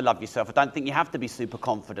you have to love yourself. I don't think you have to be super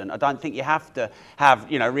confident. I don't think you have to have,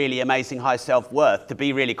 really amazing high self-worth to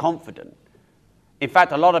be really confident. In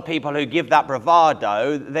fact, a lot of people who give that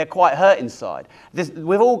bravado, they're quite hurt inside.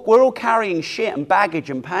 We're all carrying shit and baggage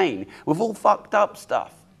and pain. We've all fucked up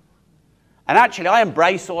stuff. And actually, I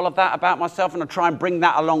embrace all of that about myself, and I try and bring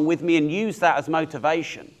that along with me and use that as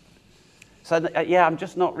motivation. So, yeah, I'm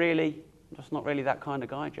just not really that kind of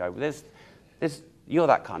guy, Joe. You're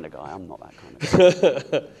that kind of guy. I'm not that kind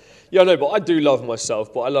of guy. Yeah, no, but I do love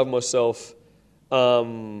myself. But I love myself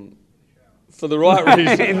For the right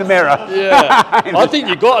reason. In the mirror. Yeah. I think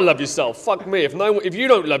you got to love yourself. Fuck me. If you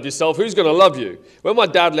don't love yourself, who's going to love you? When my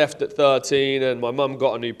dad left at 13 and my mum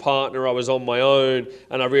got a new partner, I was on my own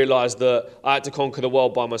and I realised that I had to conquer the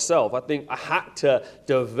world by myself. I think I had to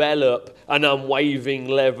develop an unwavering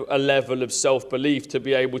level of self-belief to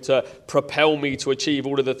be able to propel me to achieve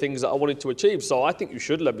all of the things that I wanted to achieve. So I think you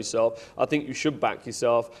should love yourself. I think you should back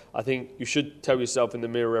yourself. I think you should tell yourself in the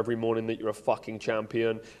mirror every morning that you're a fucking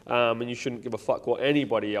champion, and you shouldn't give a fuck what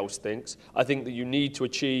anybody else thinks. I think that you need to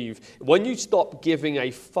achieve, when you stop giving a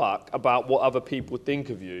fuck about what other people think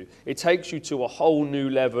of you, it takes you to a whole new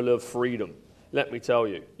level of freedom, let me tell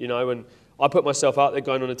you. You know, and I put myself out there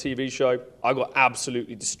going on a TV show. I got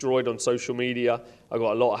absolutely destroyed on social media. I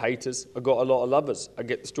got a lot of haters. I got a lot of lovers. I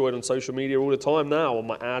get destroyed on social media all the time now. On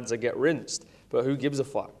my ads, I get rinsed. But who gives a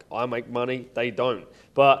fuck? I make money, they don't.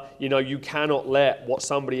 But, you know, you cannot let what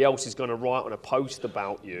somebody else is going to write on a post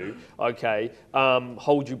about you, okay,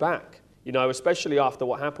 hold you back. You know, especially after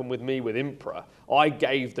what happened with me with Impra, I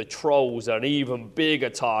gave the trolls an even bigger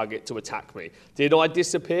target to attack me. Did I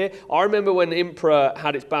disappear? I remember when Impra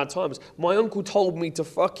had its bad times, my uncle told me to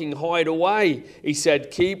fucking hide away. He said,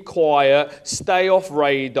 keep quiet, stay off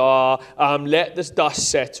radar, let the dust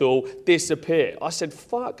settle, disappear. I said,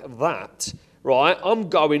 fuck that. Right, I'm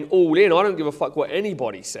going all in. I don't give a fuck what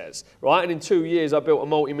anybody says. Right, and in 2 years, I built a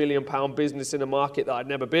multi-million-pound business in a market that I'd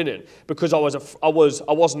never been in because I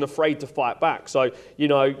wasn't afraid to fight back. So you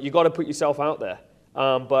know, you got to put yourself out there.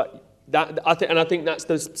 But I think that's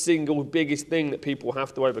the single biggest thing that people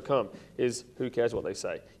have to overcome is who cares what they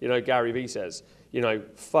say. You know, Gary Vee says, you know,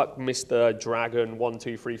 fuck Mr. Dragon 1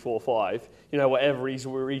 2 3 4 5. You know, whatever he's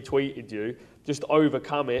retweeted you, just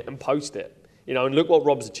overcome it and post it. You know, and look what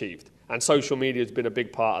Rob's achieved. And social media has been a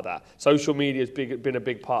big part of that. Social media has been a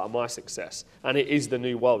big part of my success. And it is the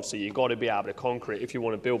new world, so you've got to be able to conquer it if you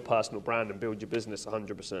want to build personal brand and build your business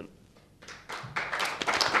 100%.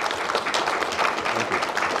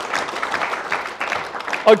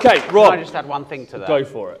 Okay, Rob. Can I just add one thing to that? Go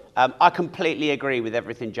for it. I completely agree with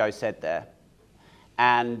everything Joe said there.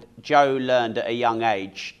 And Joe learned at a young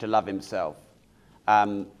age to love himself.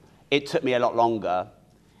 It took me a lot longer.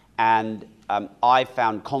 And I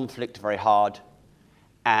found conflict very hard,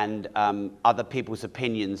 and other people's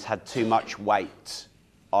opinions had too much weight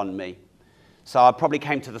on me. So I probably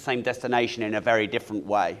came to the same destination in a very different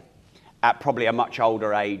way, at probably a much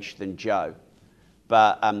older age than Joe.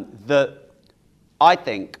 But I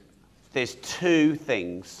think there's two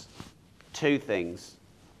things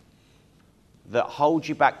that hold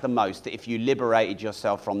you back the most, that if you liberated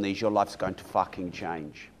yourself from these, your life's going to fucking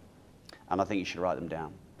change. And I think you should write them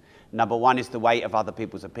down. Number one is the weight of other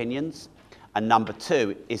people's opinions. And number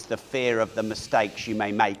two is the fear of the mistakes you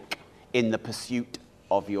may make in the pursuit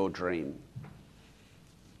of your dream.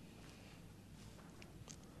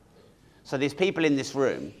 So there's people in this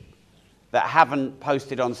room that haven't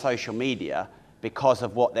posted on social media because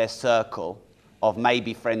of what their circle of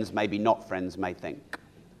maybe friends, maybe not friends may think.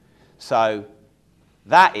 So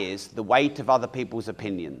that is the weight of other people's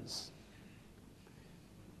opinions.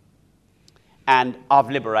 And I've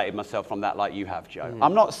liberated myself from that like you have, Joe.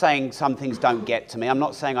 I'm not saying some things don't get to me. I'm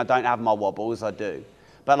not saying I don't have my wobbles, I do.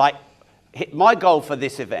 But like, my goal for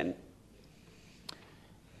this event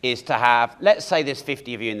is to have, let's say there's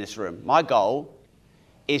 50 of you in this room. My goal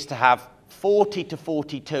is to have 40 to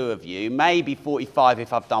 42 of you, maybe 45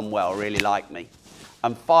 if I've done well, really like me,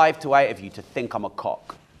 and 5 to 8 of you to think I'm a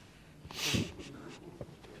cock.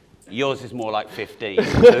 Yours is more like 15. Inches.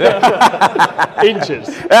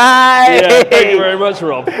 Hey! Yeah, thank you very much,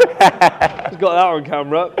 Rob. He's got that on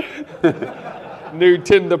camera. New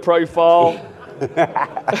Tinder profile.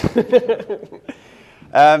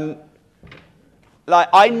 Like,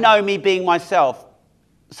 I know me being myself,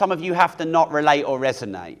 some of you have to not relate or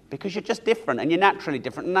resonate because you're just different and you're naturally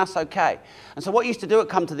different, and that's okay. And so what I used to do at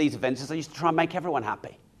come to these events is I used to try and make everyone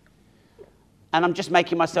happy. And I'm just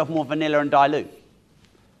making myself more vanilla and dilute.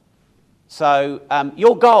 So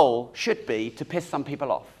your goal should be to piss some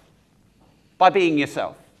people off by being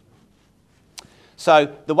yourself.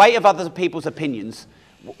 So the weight of other people's opinions,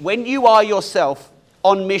 when you are yourself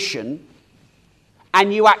on mission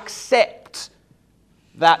and you accept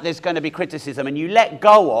that there's going to be criticism and you let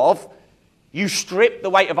go of, you strip the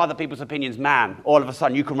weight of other people's opinions, man, all of a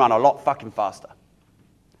sudden you can run a lot fucking faster.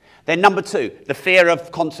 Then number two, the fear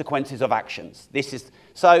of consequences of actions. This is,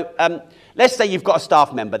 so let's say you've got a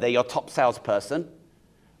staff member, they're your top salesperson,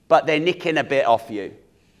 but they're nicking a bit off you.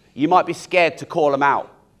 You might be scared to call them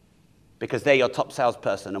out because they're your top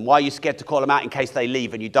salesperson. And why are you scared to call them out? In case they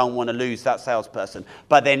leave and you don't want to lose that salesperson,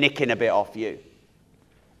 but they're nicking a bit off you.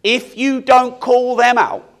 If you don't call them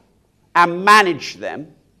out and manage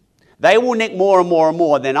them, they will nick more and more and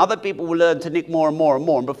more. Then other people will learn to nick more and more and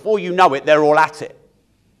more. And before you know it, they're all at it.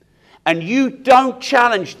 And you don't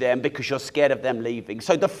challenge them because you're scared of them leaving.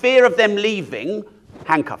 So the fear of them leaving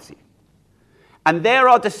handcuffs you. And there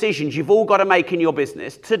are decisions you've all got to make in your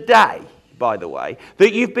business today, by the way,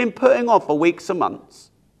 that you've been putting off for weeks and months.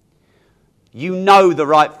 You know the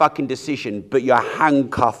right fucking decision, but you're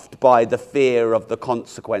handcuffed by the fear of the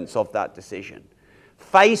consequence of that decision.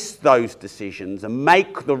 Face those decisions and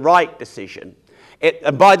make the right decision.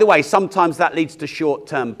 And by the way, sometimes that leads to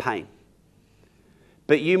short-term pain.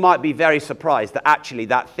 But you might be very surprised that actually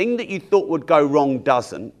that thing that you thought would go wrong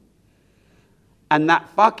doesn't. And that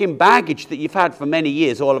fucking baggage that you've had for many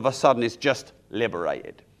years all of a sudden is just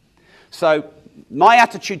liberated. So my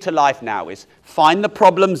attitude to life now is find the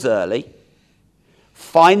problems early,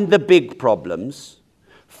 find the big problems,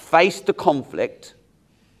 face the conflict,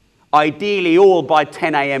 ideally all by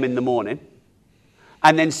 10 a.m. in the morning,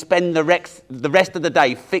 and then spend the rest of the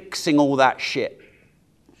day fixing all that shit.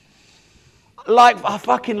 Like, I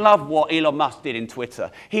fucking love what Elon Musk did in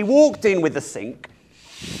Twitter. He walked in with a sink,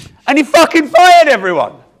 and he fucking fired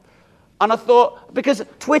everyone. And I thought, because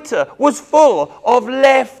Twitter was full of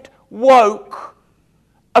left, woke,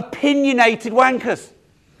 opinionated wankers.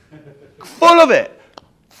 Full of it.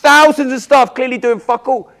 Thousands of staff clearly doing fuck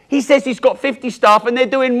all. He says he's got 50 staff and they're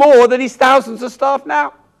doing more than his thousands of staff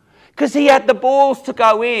now. Because he had the balls to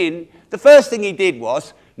go in. The first thing he did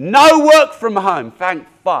was, no work from home. Thank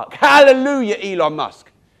fuck. Hallelujah, Elon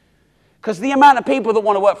Musk. Because the amount of people that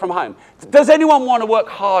want to work from home. Does anyone want to work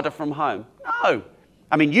harder from home? No.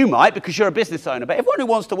 I mean, you might because you're a business owner, but everyone who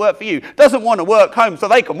wants to work for you doesn't want to work home so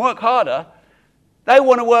they can work harder. They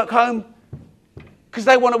want to work home because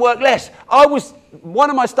they want to work less. One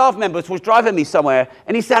of my staff members was driving me somewhere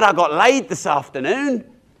and he said, I got laid this afternoon.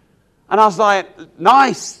 And I was like,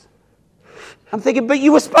 nice. I'm thinking, but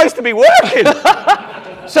you were supposed to be working.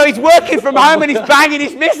 So he's working from home and he's banging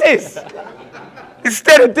his missus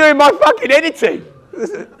instead of doing my fucking editing.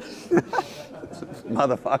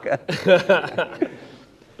 Motherfucker.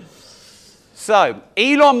 So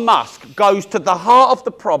Elon Musk goes to the heart of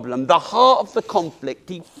the problem, the heart of the conflict.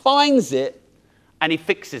 He finds it and he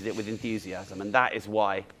fixes it with enthusiasm. And that is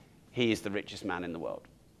why he is the richest man in the world.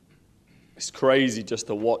 It's crazy just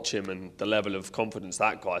to watch him and the level of confidence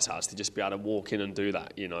that guy has to just be able to walk in and do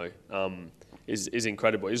that, you know, is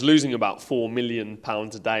incredible. He's losing about £4 million a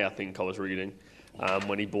day, I think I was reading,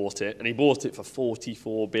 when he bought it. And he bought it for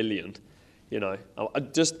 44 billion. You know,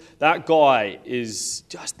 that guy is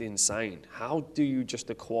just insane. How do you just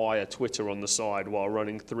acquire Twitter on the side while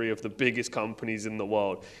running 3 of the biggest companies in the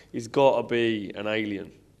world? He's got to be an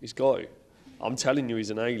alien. He's got to. I'm telling you, he's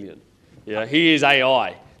an alien. Yeah, he is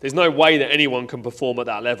AI. There's no way that anyone can perform at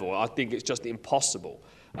that level. I think it's just impossible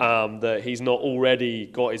that he's not already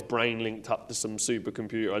got his brain linked up to some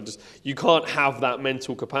supercomputer. You can't have that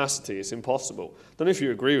mental capacity. It's impossible. Don't know if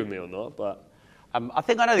you agree with me or not, but... I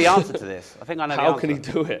think I know the answer to this. How can he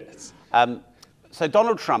do it? So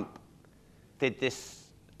Donald Trump did this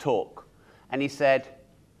talk, and he said,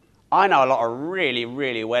 I know a lot of really,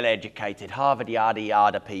 really well-educated Harvard yada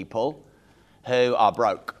yada people who are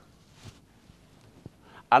broke.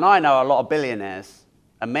 And I know a lot of billionaires,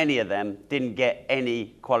 and many of them didn't get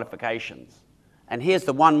any qualifications. And here's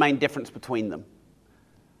the one main difference between them.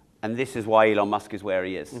 And this is why Elon Musk is where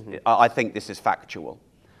he is. Mm-hmm. I think this is factual.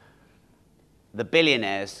 The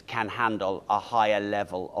billionaires can handle a higher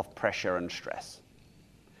level of pressure and stress.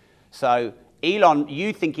 So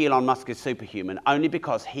you think Elon Musk is superhuman only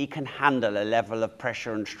because he can handle a level of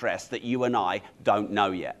pressure and stress that you and I don't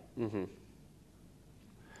know yet. Mm-hmm.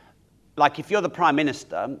 Like if you're the prime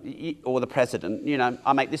minister or the president, you know,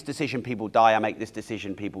 I make this decision, people die, I make this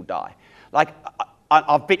decision, people die. Like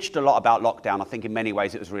I've bitched a lot about lockdown. I think in many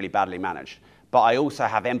ways it was really badly managed. But I also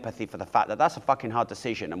have empathy for the fact that that's a fucking hard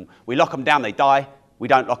decision. And we lock them down, they die. We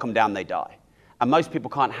don't lock them down, they die. And most people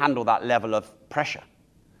can't handle that level of pressure.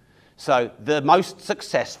 So the most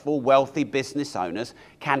successful, wealthy business owners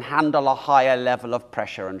can handle a higher level of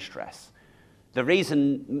pressure and stress. The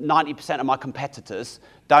reason 90% of my competitors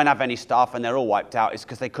don't have any staff and they're all wiped out is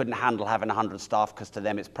because they couldn't handle having 100 staff because to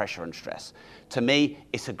them it's pressure and stress. To me,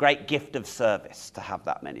 it's a great gift of service to have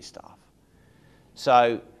that many staff.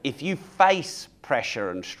 So if you face pressure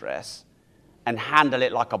and stress and handle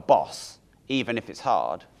it like a boss, even if it's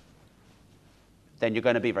hard, then you're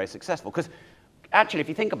going to be very successful. Because actually, if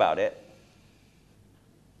you think about it,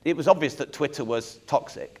 it was obvious that Twitter was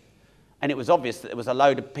toxic. And it was obvious that there was a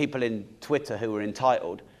load of people in Twitter who were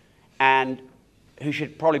entitled and who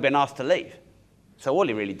should probably been asked to leave. So all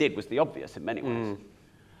he really did was the obvious in many ways.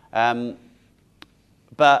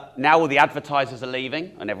 But now all the advertisers are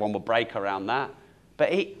leaving, and everyone will break around that.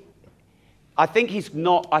 But I think he's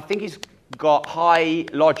got high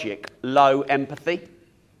logic, low empathy.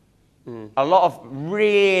 A lot of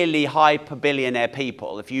really hyper-billionaire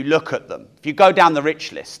people, if you look at them, if you go down the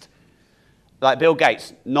rich list, like Bill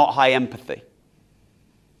Gates, not high empathy.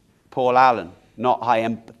 Paul Allen, not high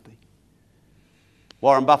empathy.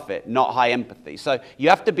 Warren Buffett, not high empathy. So you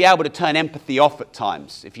have to be able to turn empathy off at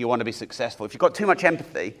times if you want to be successful. If you've got too much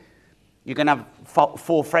empathy, you're going to have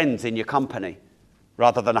 4 friends in your company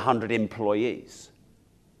rather than 100 employees.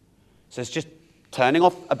 So it's just turning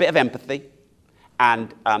off a bit of empathy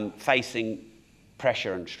and facing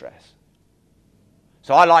pressure and stress.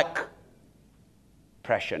 So I like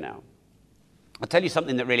pressure now. I'll tell you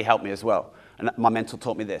something that really helped me as well, and my mentor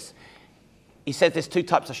taught me this. He said there's 2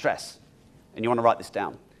 types of stress, and you want to write this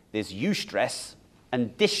down. There's eustress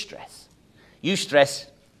and distress. Eustress,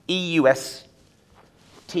 E-U-S-T-R-E-S-S.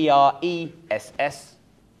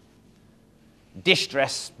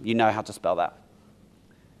 Distress, you know how to spell that.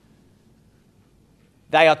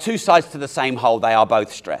 They are 2 sides to the same whole. They are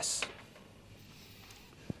both stress.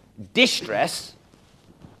 Distress,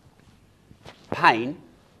 pain,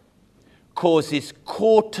 causes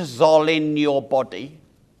cortisol in your body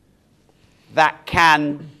that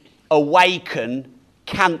can awaken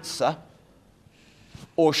cancer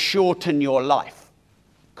or shorten your life,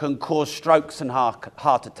 can cause strokes and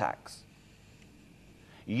heart attacks.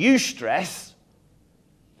 Eustress,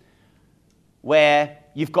 where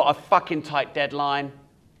you've got a fucking tight deadline,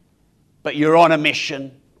 but you're on a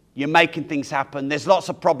mission, you're making things happen, there's lots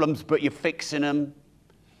of problems, but you're fixing them,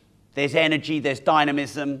 there's energy, there's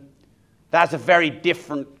dynamism. That's a very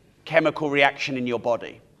different chemical reaction in your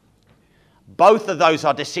body. Both of those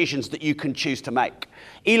are decisions that you can choose to make.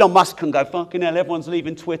 Elon Musk can go, fucking hell, everyone's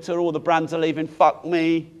leaving Twitter, all the brands are leaving, fuck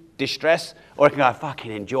me, distress. Or he can go,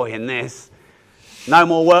 fucking enjoying this. No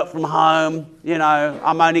more work from home, you know,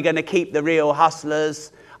 I'm only going to keep the real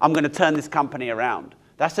hustlers. I'm going to turn this company around.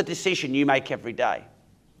 That's a decision you make every day.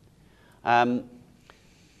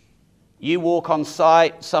 You walk on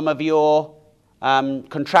site, some of your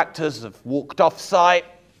contractors have walked off site,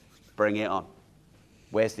 bring it on.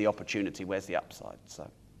 Where's the opportunity? Where's the upside? So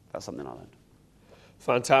that's something I learned.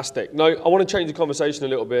 Fantastic. No, I want to change the conversation a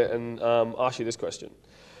little bit and ask you this question.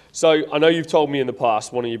 So I know you've told me in the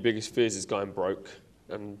past one of your biggest fears is going broke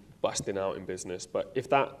and busting out in business. But if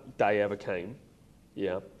that day ever came,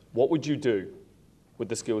 yeah, what would you do with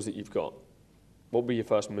the skills that you've got? What would be your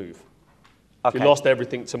first move? Okay. If you lost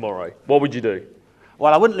everything tomorrow, what would you do?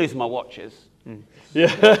 Well, I wouldn't lose my watches.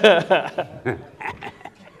 Yeah.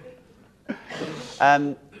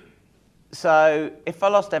 So if I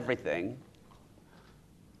lost everything,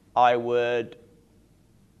 I would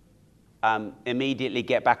immediately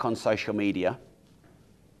get back on social media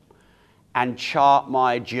and chart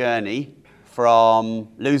my journey from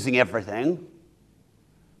losing everything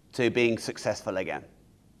to being successful again.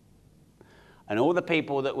 And all the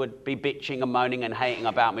people that would be bitching and moaning and hating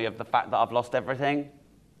about me of the fact that I've lost everything,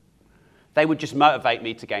 they would just motivate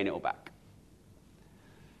me to gain it all back.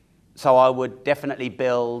 So I would definitely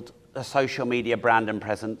build a social media brand and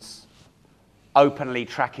presence, openly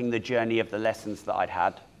tracking the journey of the lessons that I'd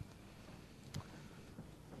had.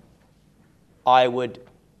 I would,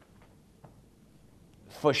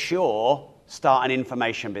 for sure, start an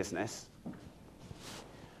information business.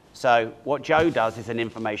 So what Joe does is an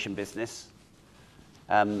information business,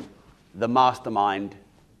 the mastermind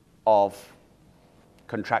of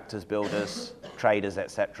contractors, builders, traders,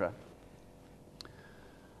 etc.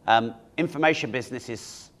 Information business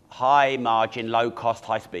is high margin, low cost,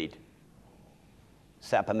 high speed.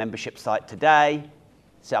 Set up a membership site today,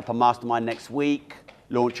 set up a mastermind next week,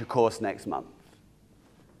 launch a course next month.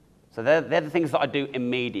 So they're the things that I do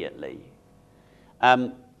immediately.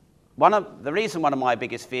 The reason one of my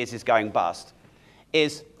biggest fears is going bust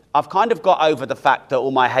is I've kind of got over the fact that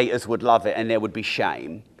all my haters would love it and there would be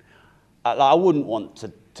shame. I wouldn't want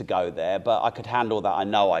to go there, but I could handle that. I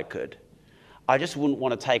know I could. I just wouldn't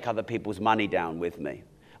want to take other people's money down with me.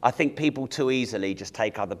 I think people too easily just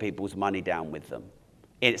take other people's money down with them,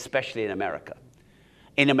 especially in America.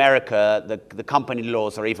 In America, the company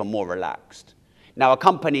laws are even more relaxed. Now, a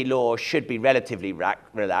company law should be relatively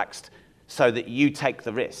relaxed so that you take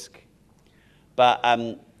the risk. But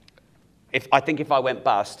I think if I went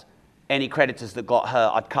bust, any creditors that got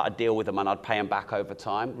hurt, I'd cut a deal with them and I'd pay them back over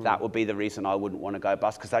time. That would be the reason I wouldn't want to go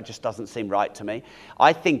bust, because that just doesn't seem right to me.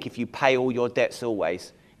 I think if you pay all your debts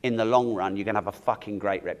always, in the long run, you're going to have a fucking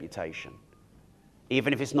great reputation.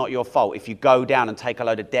 Even if it's not your fault, if you go down and take a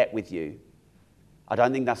load of debt with you, I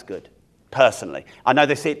don't think that's good. personally. I know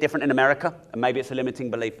they see it different in America, and maybe it's a limiting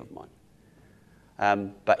belief of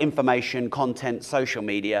mine. But information, content, social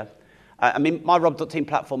media. I mean, my Rob.team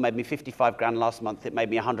platform made me 55 grand last month. It made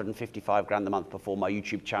me 155 grand the month before. My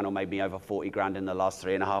YouTube channel made me over 40 grand in the last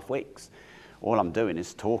 3.5 weeks. All I'm doing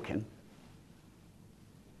is talking.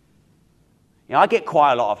 You know, I get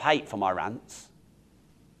quite a lot of hate for my rants.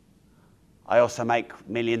 I also make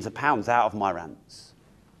millions of pounds out of my rants.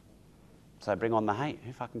 So bring on the hate.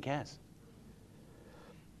 Who fucking cares?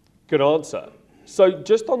 Good answer. So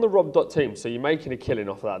just on the Rob.team, so you're making a killing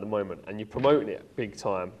off of that at the moment, and you're promoting it big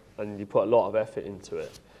time, and you put a lot of effort into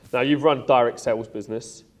it. Now, you've run direct sales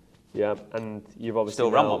business, yeah, and you've obviously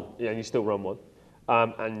still run one. Yeah, and you still run one.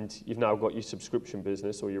 And you've now got your subscription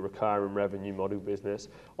business or your recurring revenue model business.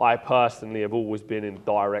 I personally have always been in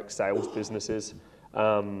direct sales businesses.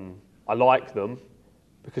 I like them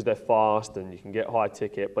because they're fast and you can get high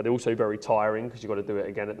ticket, but they're also very tiring because you've got to do it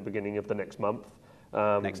again at the beginning of the next month.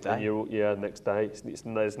 Next day? Yeah, next day.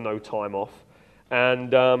 There's no time off.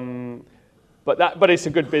 And, but it's a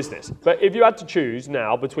good business. But if you had to choose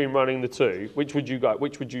now between running the two, which would you go?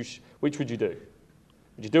 Which would you do?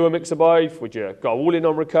 Would you do a mix of both? Would you go all in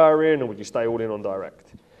on recurring, or would you stay all in on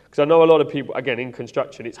direct? Because I know a lot of people, again, in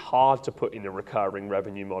construction, it's hard to put in a recurring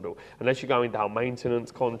revenue model. Unless you're going down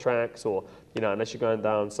maintenance contracts or, unless you're going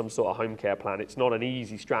down some sort of home care plan, it's not an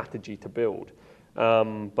easy strategy to build.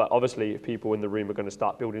 But obviously, if people in the room are going to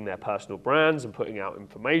start building their personal brands and putting out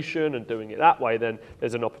information and doing it that way, then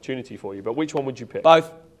there's an opportunity for you. But which one would you pick?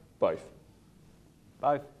 Both. Both.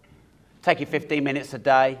 Both. Take you 15 minutes a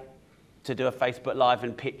day to do a Facebook Live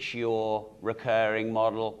and pitch your recurring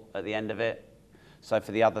model at the end of it. So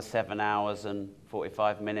for the other 7 hours and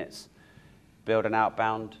 45 minutes, build an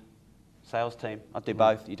outbound sales team. I'd do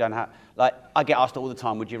both. You don't have, I get asked all the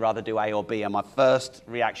time, would you rather do A or B? And my first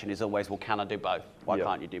reaction is always, well, can I do both? Why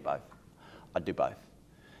can't you do both? I'd do both.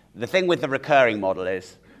 The thing with the recurring model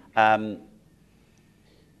is,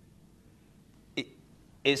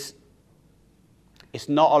 it's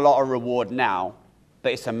not a lot of reward now,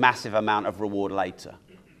 but it's a massive amount of reward later.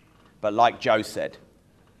 But like Joe said,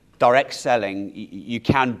 direct selling, you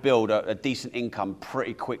can build a decent income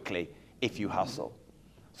pretty quickly if you hustle.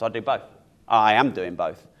 So I do both. I am doing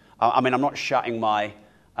both. I mean, I'm not shutting my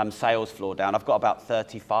sales floor down. I've got about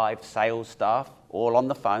 35 sales staff, all on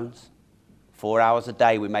the phones. 4 hours a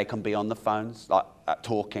day we make them be on the phones,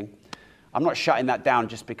 talking. I'm not shutting that down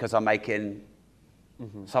just because I'm making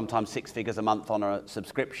sometimes 6 figures a month on a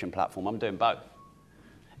subscription platform. I'm doing both.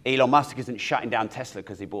 Elon Musk isn't shutting down Tesla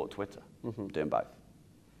because he bought Twitter. I'm doing both.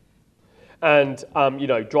 And,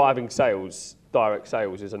 driving sales, direct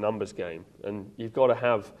sales is a numbers game. And you've got to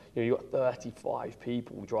have, you've got 35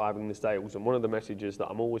 people driving the sales. And one of the messages that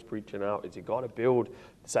I'm always preaching out is you've got to build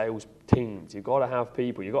sales teams. You've got to have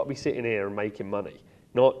people. You've got to be sitting here and making money,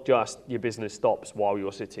 not just your business stops while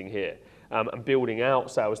you're sitting here. And building out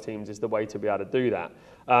sales teams is the way to be able to do that.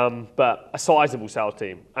 But a sizable sales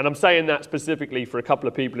team. And I'm saying that specifically for a couple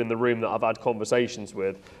of people in the room that I've had conversations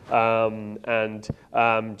with, and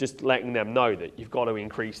just letting them know that you've got to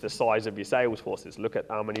increase the size of your sales forces. Look at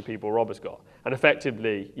how many people Rob has got. And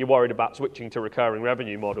effectively, you're worried about switching to recurring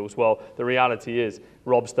revenue models. Well, the reality is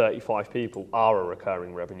Rob's 35 people are a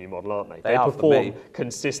recurring revenue model, aren't they? They perform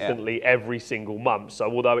consistently every single month. So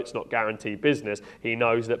although it's not guaranteed business, he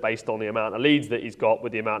knows that based on the amount of leads that he's got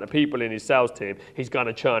with the amount of people in his sales team, he's going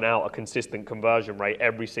to churn out a consistent conversion rate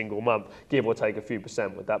every single month, give or take a few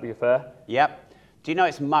percent. Would that be fair? Yep. Do you know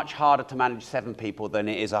it's much harder to manage 7 people than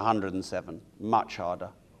it is 107? Much harder,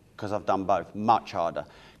 because I've done both. Much harder.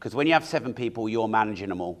 Because when you have 7 people, you're managing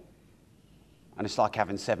them all. And it's like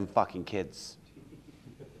having 7 fucking kids.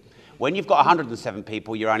 When you've got 107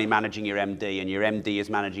 people, you're only managing your MD, and your MD is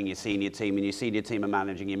managing your senior team, and your senior team are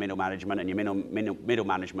managing your middle management, and your middle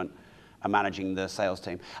management are managing the sales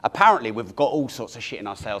team. Apparently, we've got all sorts of shit in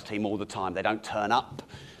our sales team all the time. They don't turn up.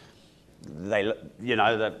 They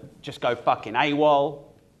just go fucking AWOL.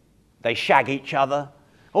 They shag each other.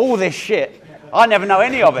 All this shit. I never know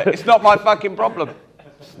any of it. It's not my fucking problem.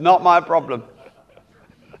 It's not my problem.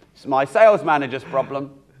 It's my sales manager's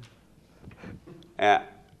problem. Yeah.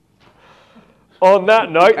 On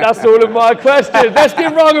that note, that's all of my questions. Let's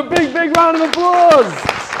give Rob a big, big round of applause.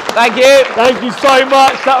 Thank you. Thank you so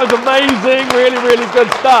much. That was amazing. Really, really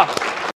good stuff.